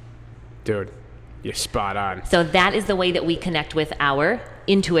 Dude, You're spot on. So that is the way that we connect with our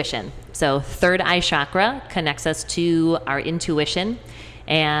intuition. So third eye chakra connects us to our intuition,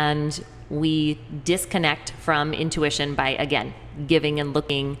 and we disconnect from intuition by, again, giving and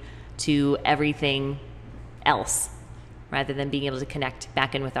looking to everything else rather than being able to connect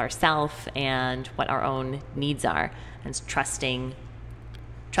back in with ourself and what our own needs are, and trusting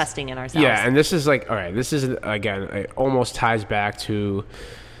in ourselves. Yeah, and this is like, all right, this is, again, it almost ties back to,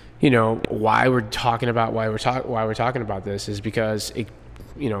 why we're talking about this is because it,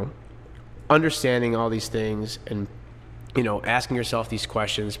 understanding all these things and, asking yourself these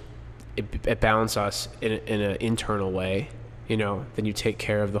questions, it balances us in an internal way. Then you take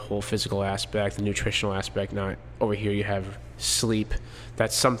care of the whole physical aspect, the nutritional aspect. Now over here you have sleep.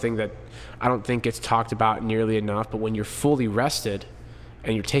 That's something that I don't think gets talked about nearly enough, but when you're fully rested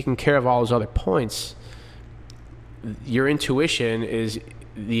and you're taking care of all those other points, your intuition is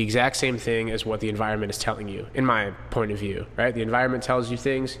the exact same thing as what the environment is telling you, in my point of view, right? The environment tells you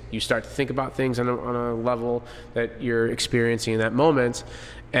things, you start to think about things on a level that you're experiencing in that moment,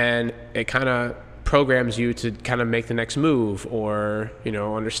 and it kind of programs you to kind of make the next move or,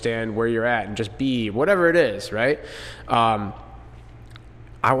 understand where you're at and just be, whatever it is, right?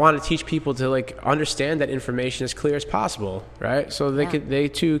 I want to teach people to understand that information as clear as possible, right? So they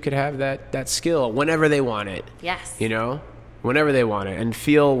too could have that skill whenever they want it. Yes. Whenever they want it, and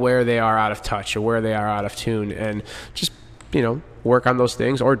feel where they are out of touch or where they are out of tune, and just, work on those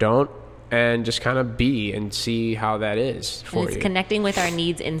things or don't, and just kind of be and see how that is for you. It's connecting with our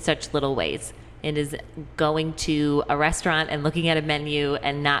needs in such little ways. It is going to a restaurant and looking at a menu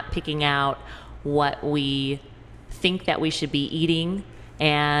and not picking out what we think that we should be eating.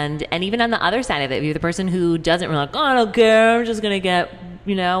 And even on the other side of it, if you're the person who doesn't really I don't care, I'm just going to get,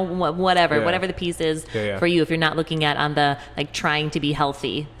 whatever the piece is for you. If you're not looking at on the trying to be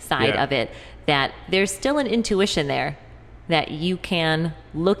healthy side of it, that there's still an intuition there that you can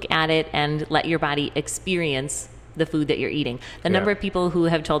look at it and let your body experience the food that you're eating. The number of people who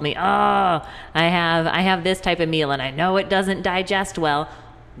have told me, I have this type of meal and I know it doesn't digest well.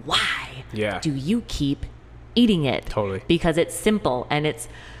 Why do you keep eating it? Totally. Because it's simple and it's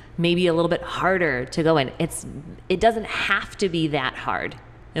maybe a little bit harder to go in. It doesn't have to be that hard.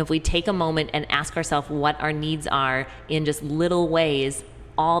 And if we take a moment and ask ourselves what our needs are in just little ways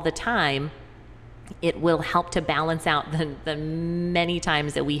all the time, it will help to balance out the many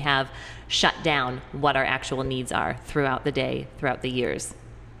times that we have shut down what our actual needs are throughout the day, throughout the years.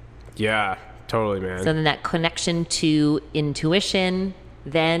 Yeah, totally, man. So then that connection to intuition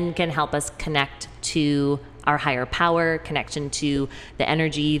then can help us connect to our higher power, connection to the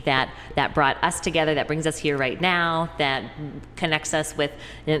energy that brought us together, that brings us here right now, that connects us with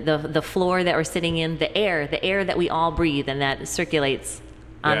the floor that we're sitting in, the air that we all breathe and that circulates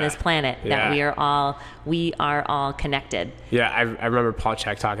on this planet, that we are all connected. Yeah, I remember Paul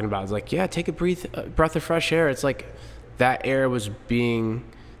Chek talking about it. It's like, take a breath of fresh air. It's like that air was being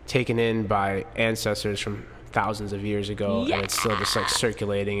taken in by ancestors from thousands of years ago, and it's still just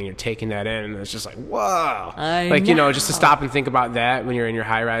circulating, and you're taking that in, and it's just like, whoa. Just to stop and think about that when you're in your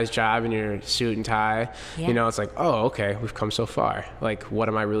high-rise job and your suit and tie, it's like, oh, okay, we've come so far. What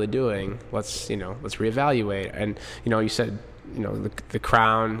am I really doing? Let's reevaluate. And you said, the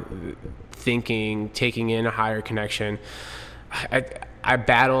crown, thinking, taking in a higher connection. I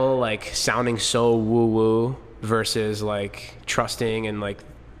battle sounding so woo-woo versus trusting and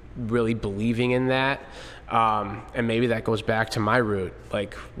really believing in that. And maybe that goes back to my root,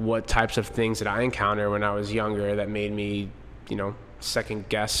 what types of things that I encountered when I was younger that made me, second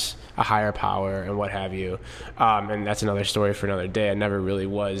guess a higher power and what have you. And that's another story for another day. I never really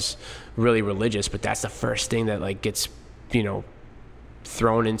was really religious, but that's the first thing that gets,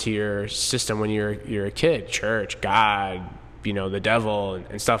 thrown into your system when you're a kid. Church, God, the devil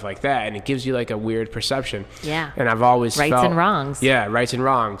and stuff like that, and it gives you a weird perception. And I've always rights felt and wrongs. Rights and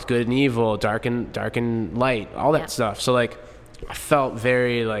wrongs, good and evil, dark and light, all that stuff. So I felt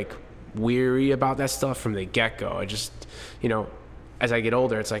very weary about that stuff from the get-go. I just, as I get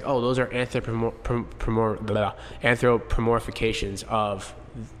older, it's those are anthropomorphications of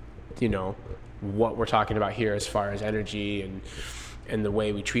what we're talking about here as far as energy and the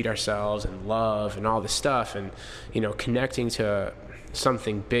way we treat ourselves and love and all this stuff. And, connecting to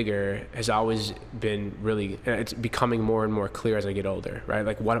something bigger has always been really, it's becoming more and more clear as I get older,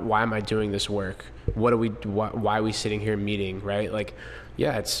 right? Why am I doing this work? Why are we sitting here meeting, right?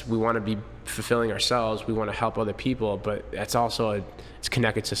 We want to be fulfilling ourselves. We want to help other people, but that's also it's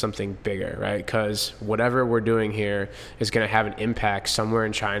connected to something bigger, right? Because whatever we're doing here is going to have an impact somewhere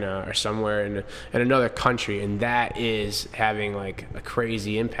in China or somewhere in another country, and that is having like a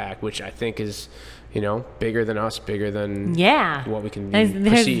crazy impact, which I think is, bigger than us, bigger than what we can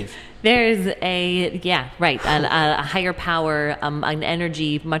perceive. There's a higher power, an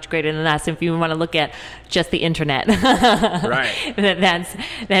energy much greater than us. If you want to look at just the internet, right?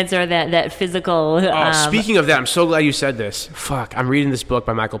 that's sort of that physical. Speaking of that, I'm so glad you said this. Fuck, I'm reading this book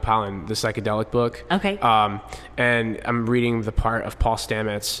by Michael Pollan, the psychedelic book. Okay. And I'm reading the part of Paul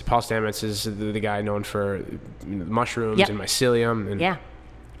Stamets. Paul Stamets is the guy known for mushrooms and mycelium, and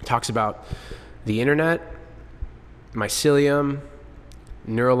talks about the internet, mycelium,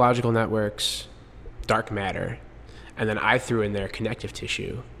 neurological networks, dark matter, and then I threw in there connective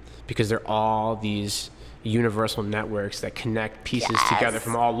tissue, because they're all these universal networks that connect pieces together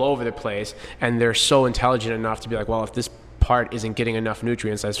from all over the place, and they're so intelligent enough to be like, well, if this part isn't getting enough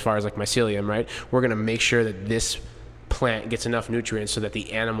nutrients, as far as like mycelium, right, we're going to make sure that this plant gets enough nutrients so that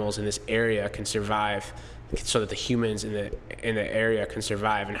the animals in this area can survive, so that the humans in the area can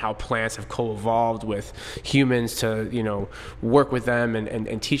survive, and how plants have co-evolved with humans to work with them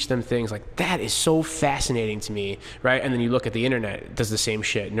and teach them things. Like, that is so fascinating to me, right? And then you look at the internet, it does the same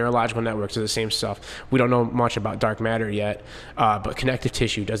shit. Neurological networks do the same stuff. We don't know much about dark matter yet, but connective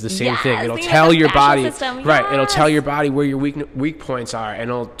tissue does the same thing. It'll tell your body it'll tell your body where your weak points are, and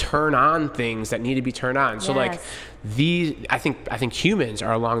it'll turn on things that need to be turned on. So like, I think humans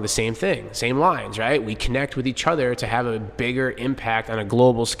are along the same lines, right? We connect with each other to have a bigger impact on a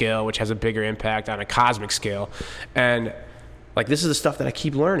global scale, which has a bigger impact on a cosmic scale. And like, this is the stuff that I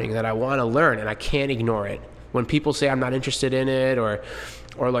keep learning, that I want to learn, and I can't ignore it. When people say I'm not interested in it, or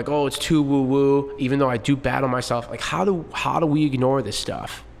like, oh, it's too woo woo, even though I do battle myself, like, how do we ignore this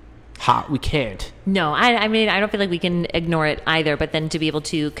stuff? We can't. No, I mean, I don't feel like we can ignore it either, but then to be able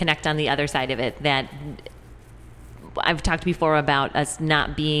to connect on the other side of it, that I've talked before about us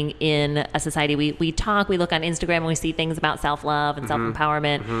not being in a society. We look on Instagram and we see things about self-love and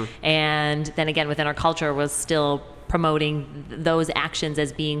self-empowerment. And then again, within our culture, was still promoting those actions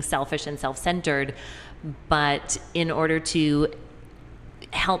as being selfish and self-centered. But in order to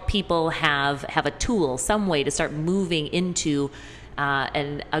help people have a tool, some way to start moving into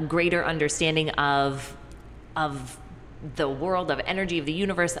a greater understanding of the world, of energy, of the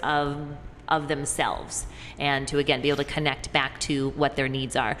universe, of themselves, and to again be able to connect back to what their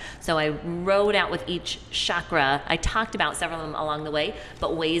needs are. So I wrote out with each chakra, I talked about several of them along the way,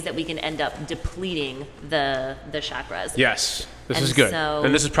 but ways that we can end up depleting the chakras. Yes, this is good.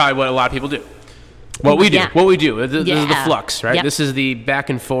 And this is probably what a lot of people do. What we do. This is the flux, right? Yep. This is the back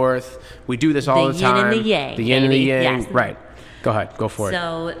and forth. We do this all the time. The yin and the yang. The yin and the yang. Yes. Right. Go ahead. Go for it.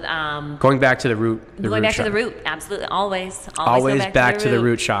 So, going back to the root. Going back to the root. Absolutely. Always back to the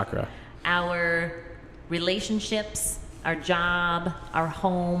root chakra. Our relationships, our job, our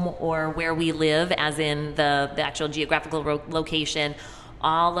home, or where we live, as in the actual geographical location,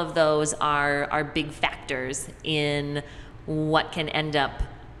 all of those are big factors in what can end up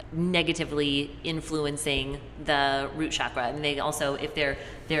negatively influencing the root chakra. And they also, if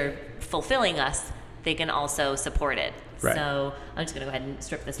they're fulfilling us, they can also support it. Right. So I'm just going to go ahead and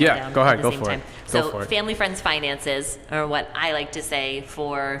strip this one down. Go ahead. At the same time. So family, friends, finances are what I like to say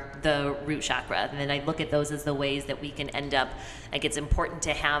for the root chakra. And then I look at those as the ways that we can end up, like, it's important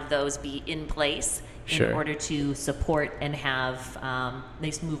to have those be in place in order to support and have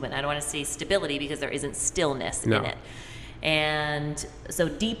nice movement. I don't want to say stability, because there isn't stillness in it. And so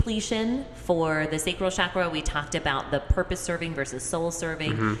depletion for the sacral chakra, we talked about the purpose serving versus soul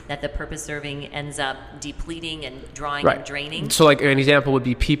serving, that the purpose serving ends up depleting and drawing and draining. So like an example would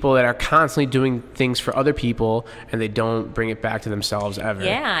be people that are constantly doing things for other people and they don't bring it back to themselves ever.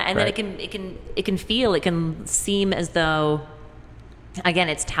 Yeah, and then it can seem as though, again,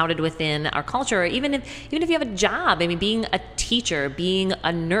 it's touted within our culture, even if you have a job. I mean, being a teacher, being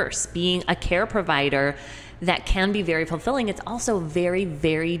a nurse, being a care provider, that can be very fulfilling. It's also very,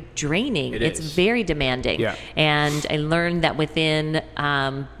 very draining. It's very demanding. Yeah. And I learned that within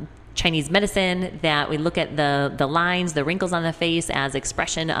Chinese medicine, that we look at the lines, the wrinkles on the face as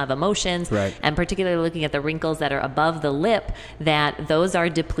expression of emotions, and particularly looking at the wrinkles that are above the lip, that those are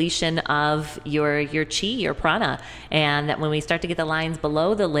depletion of your chi, your prana, and that when we start to get the lines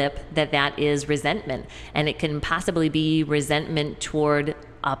below the lip, that is resentment, and it can possibly be resentment toward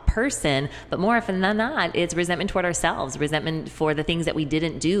a person, but more often than not, it's resentment toward ourselves, resentment for the things that we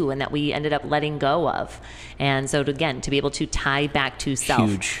didn't do and that we ended up letting go of. And so to be able to tie back to self,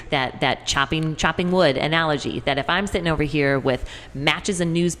 Huge. that chopping wood analogy, that if I'm sitting over here with matches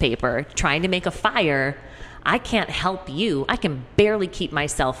and newspaper trying to make a fire, I can't help you. I can barely keep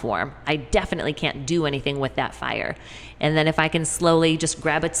myself warm. I definitely can't do anything with that fire. And then if I can slowly just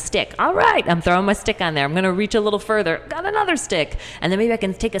grab a stick, all right, I'm throwing my stick on there. I'm going to reach a little further. Got another stick. And then maybe I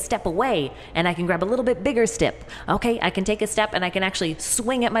can take a step away and I can grab a little bit bigger step. Okay, I can take a step and I can actually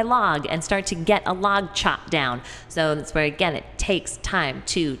swing at my log and start to get a log chopped down. So that's where, again, it takes time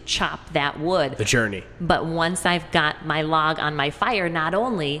to chop that wood. The journey. But once I've got my log on my fire, not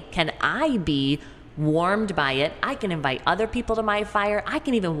only can I be warmed by it, I can invite other people to my fire. I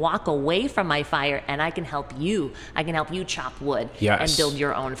can even walk away from my fire and I can help you. I can help you chop wood and build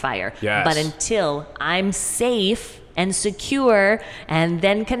your own fire. Yes. But until I'm safe and secure and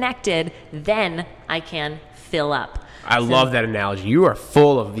then connected, then I can fill up. I love that analogy. You are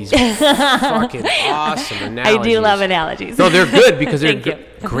full of these fucking awesome analogies. I do love analogies. No, they're good because they're Thank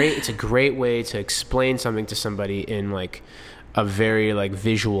you. great. It's a great way to explain something to somebody in like a very like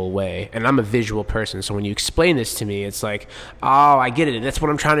visual way. And I'm a visual person, so when you explain this to me, it's like, oh, I get it. And that's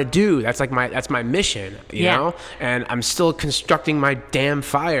what I'm trying to do. That's my mission, you know? And I'm still constructing my damn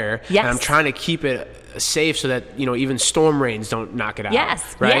fire. Yes. And I'm trying to keep it safe so that, you know, even storm rains don't knock it out.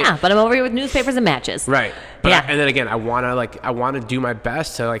 Yes. Right? Yeah. But I'm over here with newspapers and matches. Right. But Yeah. and then again, I want to do my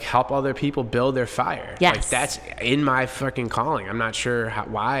best to like help other people build their fire. Yes. Like that's in my fucking calling. I'm not sure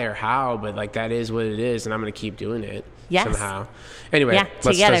why or how, but like that is what it is, and I'm going to keep doing it somehow. Anyway,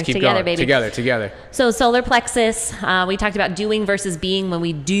 let's keep going. Baby. Together. So solar plexus, we talked about doing versus being when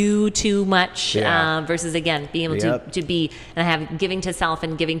we do too much versus, again, being able to be and have giving to self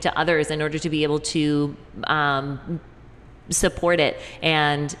and giving to others in order to be able to support it.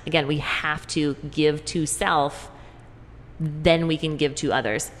 And again, we have to give to self, then we can give to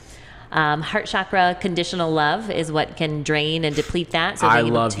others. Heart chakra conditional love is what can drain and deplete that. So I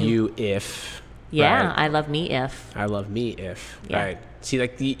love you if. Yeah, right? I love me if. I love me if. Yeah. Right. See,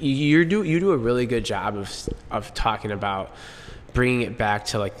 like you do a really good job of talking about bringing it back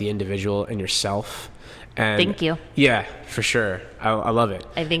to like the individual and yourself. And thank you. Yeah, for sure. I love it.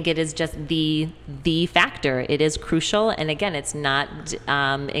 I think it is just the factor. It is crucial, and again, it's not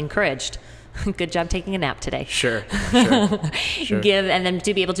encouraged. Good job taking a nap today. Sure. Give, and then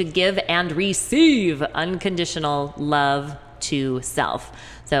to be able to give and receive unconditional love to self.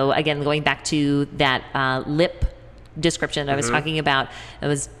 So again, going back to that lip description I was talking about, I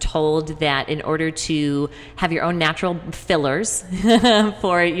was told that in order to have your own natural fillers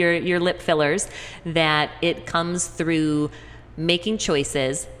for your lip fillers, that it comes through making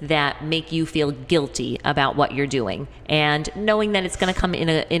choices that make you feel guilty about what you're doing and knowing that it's going to come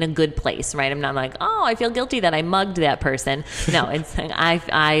in a good place, right? I'm not like, oh, I feel guilty that I mugged that person. No, it's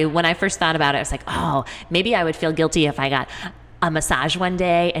I when I first thought about it, I was like, oh, maybe I would feel guilty if I got a massage one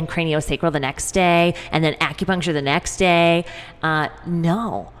day and craniosacral the next day and then acupuncture the next day.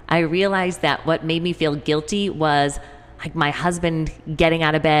 No, I realized that what made me feel guilty was like my husband getting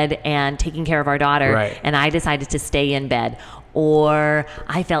out of bed and taking care of our daughter, right, and I decided to stay in bed. Or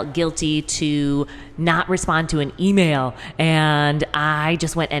I felt guilty to not respond to an email and I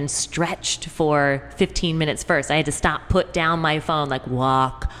just went and stretched for 15 minutes first. I had to stop, put down my phone, like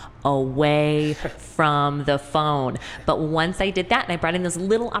walk away from the phone. But once I did that and I brought in those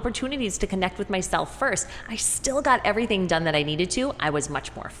little opportunities to connect with myself first, I still got everything done that I needed to. I was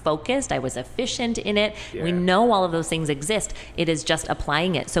much more focused. I was efficient in it. Yeah. We know all of those things exist. It is just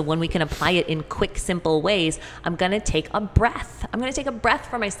applying it. So when we can apply it in quick, simple ways, I'm going to take a breath. I'm going to take a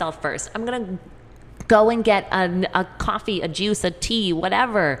breath for myself first. I'm going to go and get a coffee, a juice, a tea,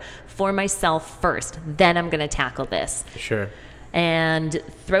 whatever for myself first. Then I'm going to tackle this. Sure. And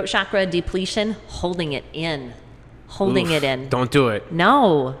throat chakra depletion, holding it in. Don't do it.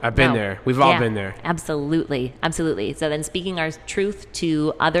 No. I've been there. We've all been there. Absolutely. So then speaking our truth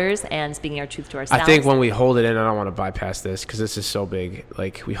to others and speaking our truth to ourselves. I think when we hold it in, I don't want to bypass this because this is so big.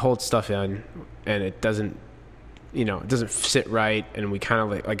 Like we hold stuff in and it doesn't sit right. And we kind of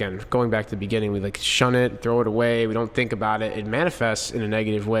like, again, going back to the beginning, we like shun it, throw it away. We don't think about it. It manifests in a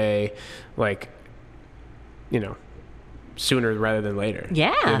negative way, like, sooner rather than later.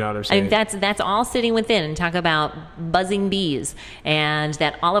 Yeah. You know what I'm saying? That's all sitting within. And talk about buzzing bees, and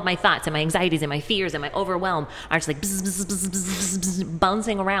that all of my thoughts and my anxieties and my fears and my overwhelm are just like bzz, bzz, bzz, bzz, bzz,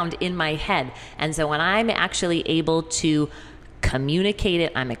 bouncing around in my head. And so when I'm actually able to communicate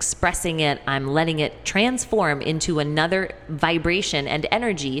it, I'm expressing it, I'm letting it transform into another vibration and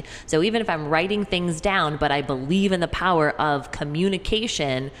energy. So even if I'm writing things down, but I believe in the power of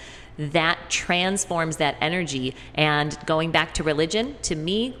communication, that transforms that energy. And going back to religion, to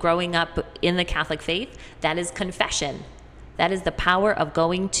me, growing up in the Catholic faith, that is confession. That is the power of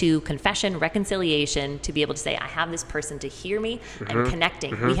going to confession, reconciliation, to be able to say, I have this person to hear me. I'm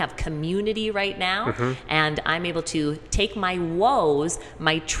connecting. We have community right now, and I'm able to take my woes,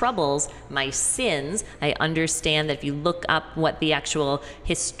 my troubles, my sins. I understand that if you look up what the actual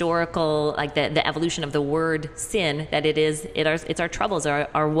historical, like the evolution of the word sin, that it's our troubles,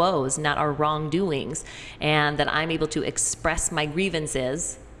 our woes, not our wrongdoings, and that I'm able to express my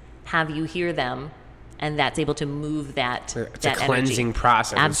grievances, have you hear them, and that's able to move that. It's that a cleansing energy.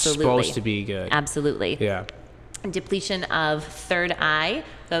 process. Absolutely. It's supposed to be good. Absolutely. Yeah. Depletion of third eye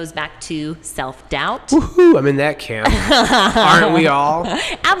goes back to self-doubt. Woohoo! I'm in that camp. Aren't we all?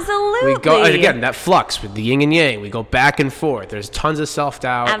 Absolutely. We go again, that flux with the yin and yang. We go back and forth. There's tons of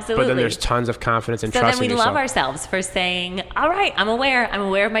self-doubt, Absolutely. but then there's tons of confidence and So trust then in we yourself. love ourselves for saying, all right, I'm aware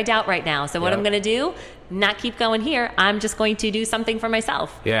of my doubt right now. So what Yep. I'm going to do, not keep going here. I'm just going to do something for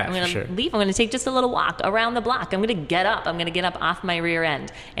myself. Yeah, I'm going for to sure. leave. I'm going to take just a little walk around the block. I'm going to get up. I'm going to get up off my rear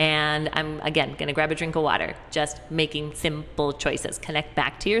end. And I'm, again, going to grab a drink of water. Just making simple choices. Connect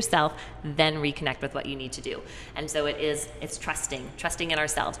back to yourself, then reconnect with what you need to do. And so it's trusting in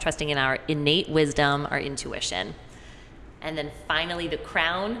ourselves, trusting in our innate wisdom, our intuition. And then finally, the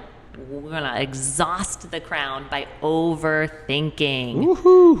crown. We're going to exhaust the crown by overthinking.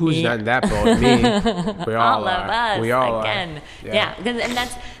 Woohoo! Who's not in that boat? Me. We all, All of are. us. We all again. are. Yeah. And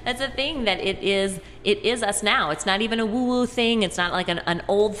that's the thing, that it is us now. It's not even a woo-woo thing. It's not like an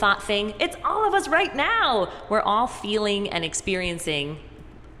old thought thing. It's all of us right now. We're all feeling and experiencing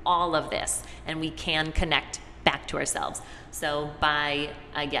all of this, and we can connect back to ourselves. So by,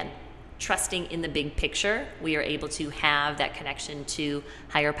 again, trusting in the big picture, we are able to have that connection to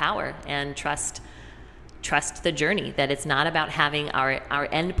higher power and trust the journey, that it's not about having our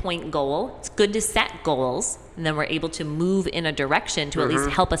endpoint goal. It's good to set goals, and then we're able to move in a direction to at least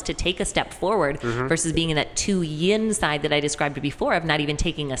help us to take a step forward versus being in that too yin side that I described before of not even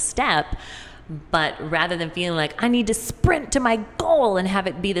taking a step. But rather than feeling like I need to sprint to my goal and have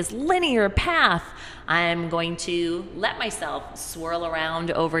it be this linear path, I'm going to let myself swirl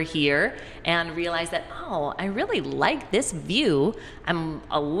around over here and realize that, oh, I really like this view. I'm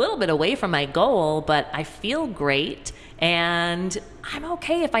a little bit away from my goal, but I feel great. And I'm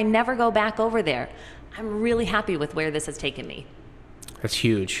okay if I never go back over there. I'm really happy with where this has taken me. That's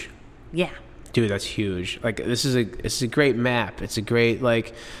huge. Yeah. Dude, that's huge. Like, this is a great map. It's a great,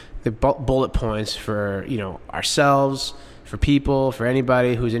 like, the bullet points for, ourselves, for people, for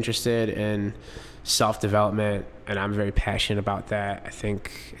anybody who's interested in self-development. And I'm very passionate about that. I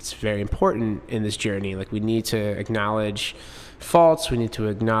think it's very important in this journey. Like, we need to acknowledge faults. We need to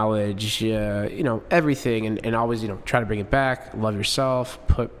acknowledge, everything, and always, try to bring it back. Love yourself.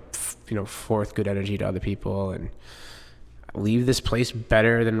 Put, forth good energy to other people, and leave this place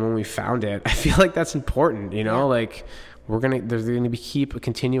better than when we found it. I feel like that's important, like, there's going to be keep a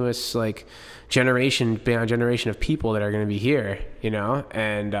continuous, like, generation beyond generation of people that are going to be here,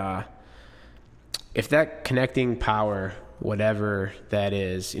 and if that connecting power, whatever that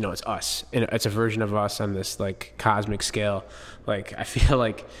is, it's us, and it's a version of us on this, like, cosmic scale. Like, I feel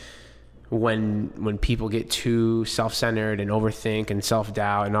like when people get too self-centered and overthink and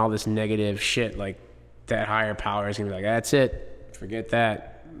self-doubt and all this negative shit, like, that higher power is going to be like, that's it, forget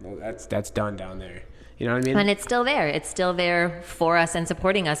that, that's done down there. You know what I mean? And it's still there. It's still there for us and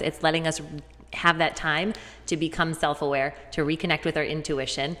supporting us. It's letting us have that time to become self-aware, to reconnect with our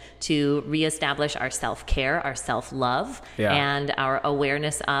intuition, to reestablish our self-care, our self-love, and our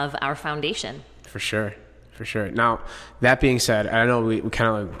awareness of our foundation. For sure. Now, that being said, I know we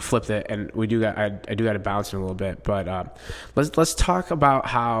kind of, like, flipped it, and I do got to bounce in a little bit, but let's talk about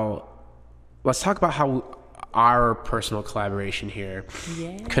how our personal collaboration here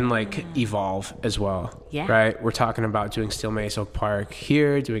can, like, evolve as well. Right? We're talking about doing Steel Mace Oak Park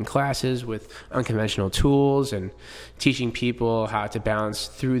here, doing classes with unconventional tools and teaching people how to balance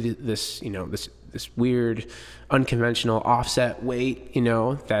through this weird unconventional offset weight,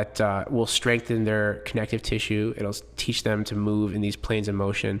 that will strengthen their connective tissue. It'll teach them to move in these planes of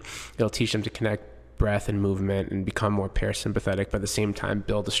motion. It'll teach them to connect breath and movement and become more parasympathetic, but at the same time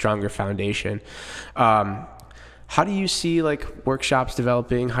build a stronger foundation. How do you see like workshops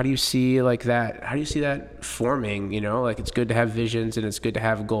developing? How do you see like that? How do you see that forming? You know, like it's good to have visions and it's good to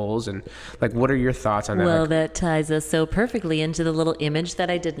have goals. And like, what are your thoughts on that? Well, that ties us so perfectly into the little image that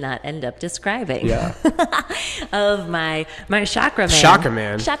I did not end up describing. Yeah. Of my chakra man. Chakra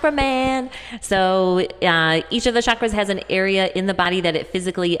man. Chakra man. So each of the chakras has an area in the body that it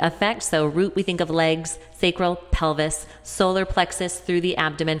physically affects. So root, we think of legs, sacral, pelvis, solar plexus through the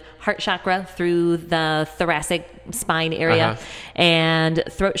abdomen, heart chakra through the thoracic spine area, and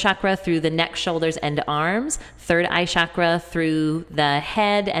throat chakra through the neck, shoulders, and arms, third eye chakra through the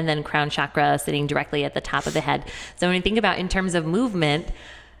head, and then crown chakra sitting directly at the top of the head. So when you think about in terms of movement,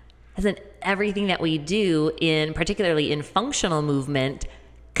 isn't everything that we do in, particularly in functional movement,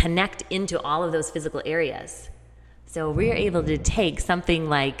 connect into all of those physical areas? So we're able to take something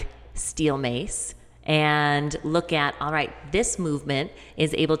like steel mace and look at, all right, this movement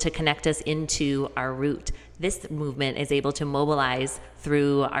is able to connect us into our root. This movement is able to mobilize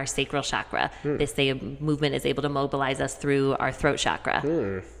through our sacral chakra. This movement is able to mobilize us through our throat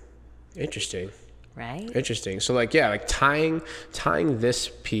chakra. Interesting. Right? Interesting. So like, yeah, like tying this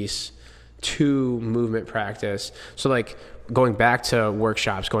piece to movement practice. So like going back to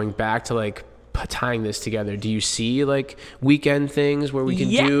workshops, going back to like tying this together, do you see like weekend things where we can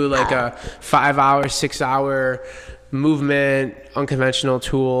do like a 5-hour, 6-hour movement, unconventional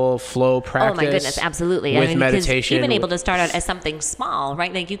tool, flow practice? Oh my goodness, absolutely. With meditation. Even able to start out as something small,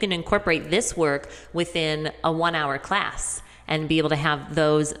 right? Like you can incorporate this work within a 1-hour class and be able to have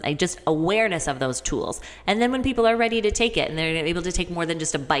those, like just awareness of those tools. And then when people are ready to take it and they're able to take more than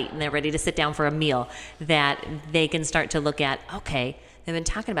just a bite and they're ready to sit down for a meal, that they can start to look at, okay, they've been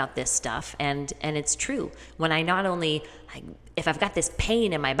talking about this stuff, and it's true. When I not only, if I've got this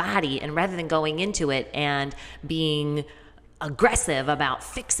pain in my body, and rather than going into it and being aggressive about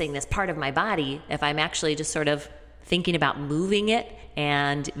fixing this part of my body, if I'm actually just sort of thinking about moving it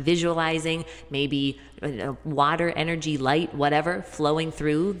and visualizing maybe water, energy, light, whatever, flowing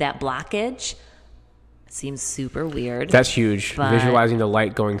through that blockage, seems super weird. That's huge. Visualizing the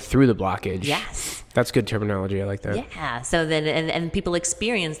light going through the blockage. Yes. That's good terminology. I like that. Yeah. So then, and people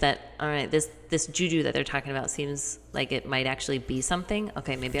experience that, all right, this juju that they're talking about seems like it might actually be something.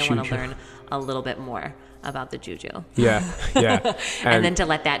 Okay, maybe I want to learn a little bit more about the juju. Yeah. Yeah. And then to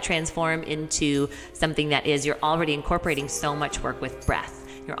let that transform into something that is, you're already incorporating so much work with breath.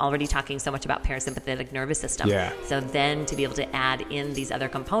 You're already talking so much about parasympathetic nervous system. Yeah. So then to be able to add in these other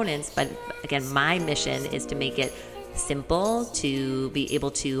components, but again, my mission is to make it simple, to be able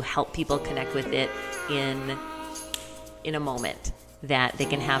to help people connect with it in a moment, that they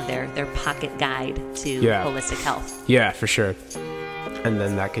can have their pocket guide to holistic health. Yeah, for sure. And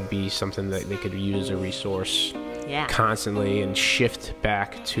then that could be something that they could use as a resource constantly and shift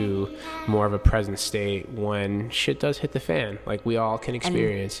back to more of a present state when shit does hit the fan, like we all can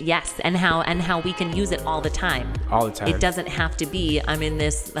experience. And how we can use it all the time. All the time. It doesn't have to be, I'm in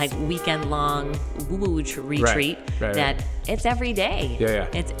this like weekend long woo-woo retreat. Right. It's every day. Yeah.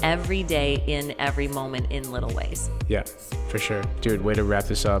 It's every day in every moment in little ways. Yeah, for sure. Dude, way to wrap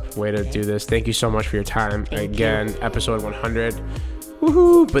this up. Way to do this. Thank you so much for your time. Thank you. Episode 100.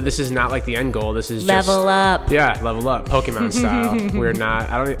 Woohoo! But this is not like the end goal. This is level up. Yeah, level up, Pokemon style. We're not.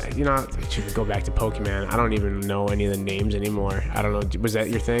 I don't. I should go back to Pokemon. I don't even know any of the names anymore. I don't know. Was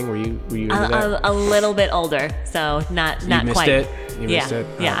that your thing? Were you into that? A little bit older, so not you missed quite. You missed it.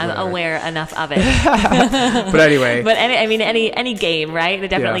 Yeah, I'm aware enough of it. But anyway. But any game, right?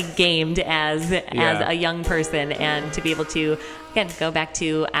 Definitely gamed as a young person, and to be able to, again, go back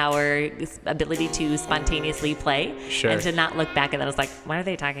to our ability to spontaneously play and to not look back at that as like, why are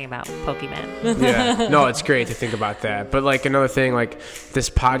they talking about Pokemon? Yeah, no, it's great to think about that. But like another thing, like this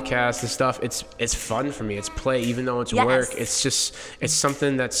podcast, this stuff, it's fun for me. It's play, even though it's work. It's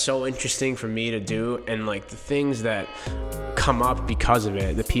something that's so interesting for me to do, and like the things that come up because of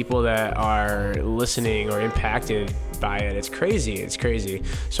it, the people that are listening or impacted by it, it's crazy.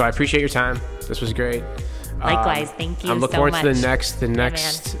 So I appreciate your time. This was great. Likewise, thank you. I'm looking forward to the next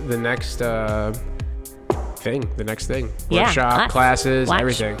thing. Workshop, classes,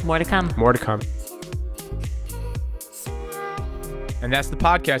 everything. More to come. And that's the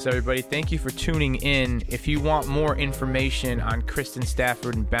podcast, everybody. Thank you for tuning in. If you want more information on Kristen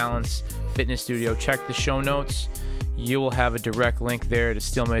Stafford and Balance Fitness Studio, check the show notes. You will have a direct link there to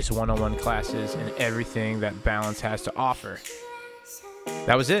Steel Mace 101 classes and everything that Balance has to offer.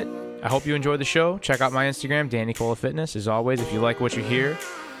 That was it. I hope you enjoyed the show. Check out my Instagram, Danny Cola Fitness. As always, if you like what you hear,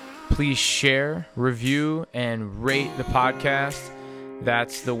 please share, review, and rate the podcast.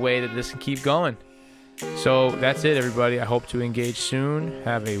 That's the way that this can keep going. So that's it, everybody. I hope to engage soon.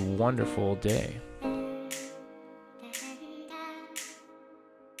 Have a wonderful day.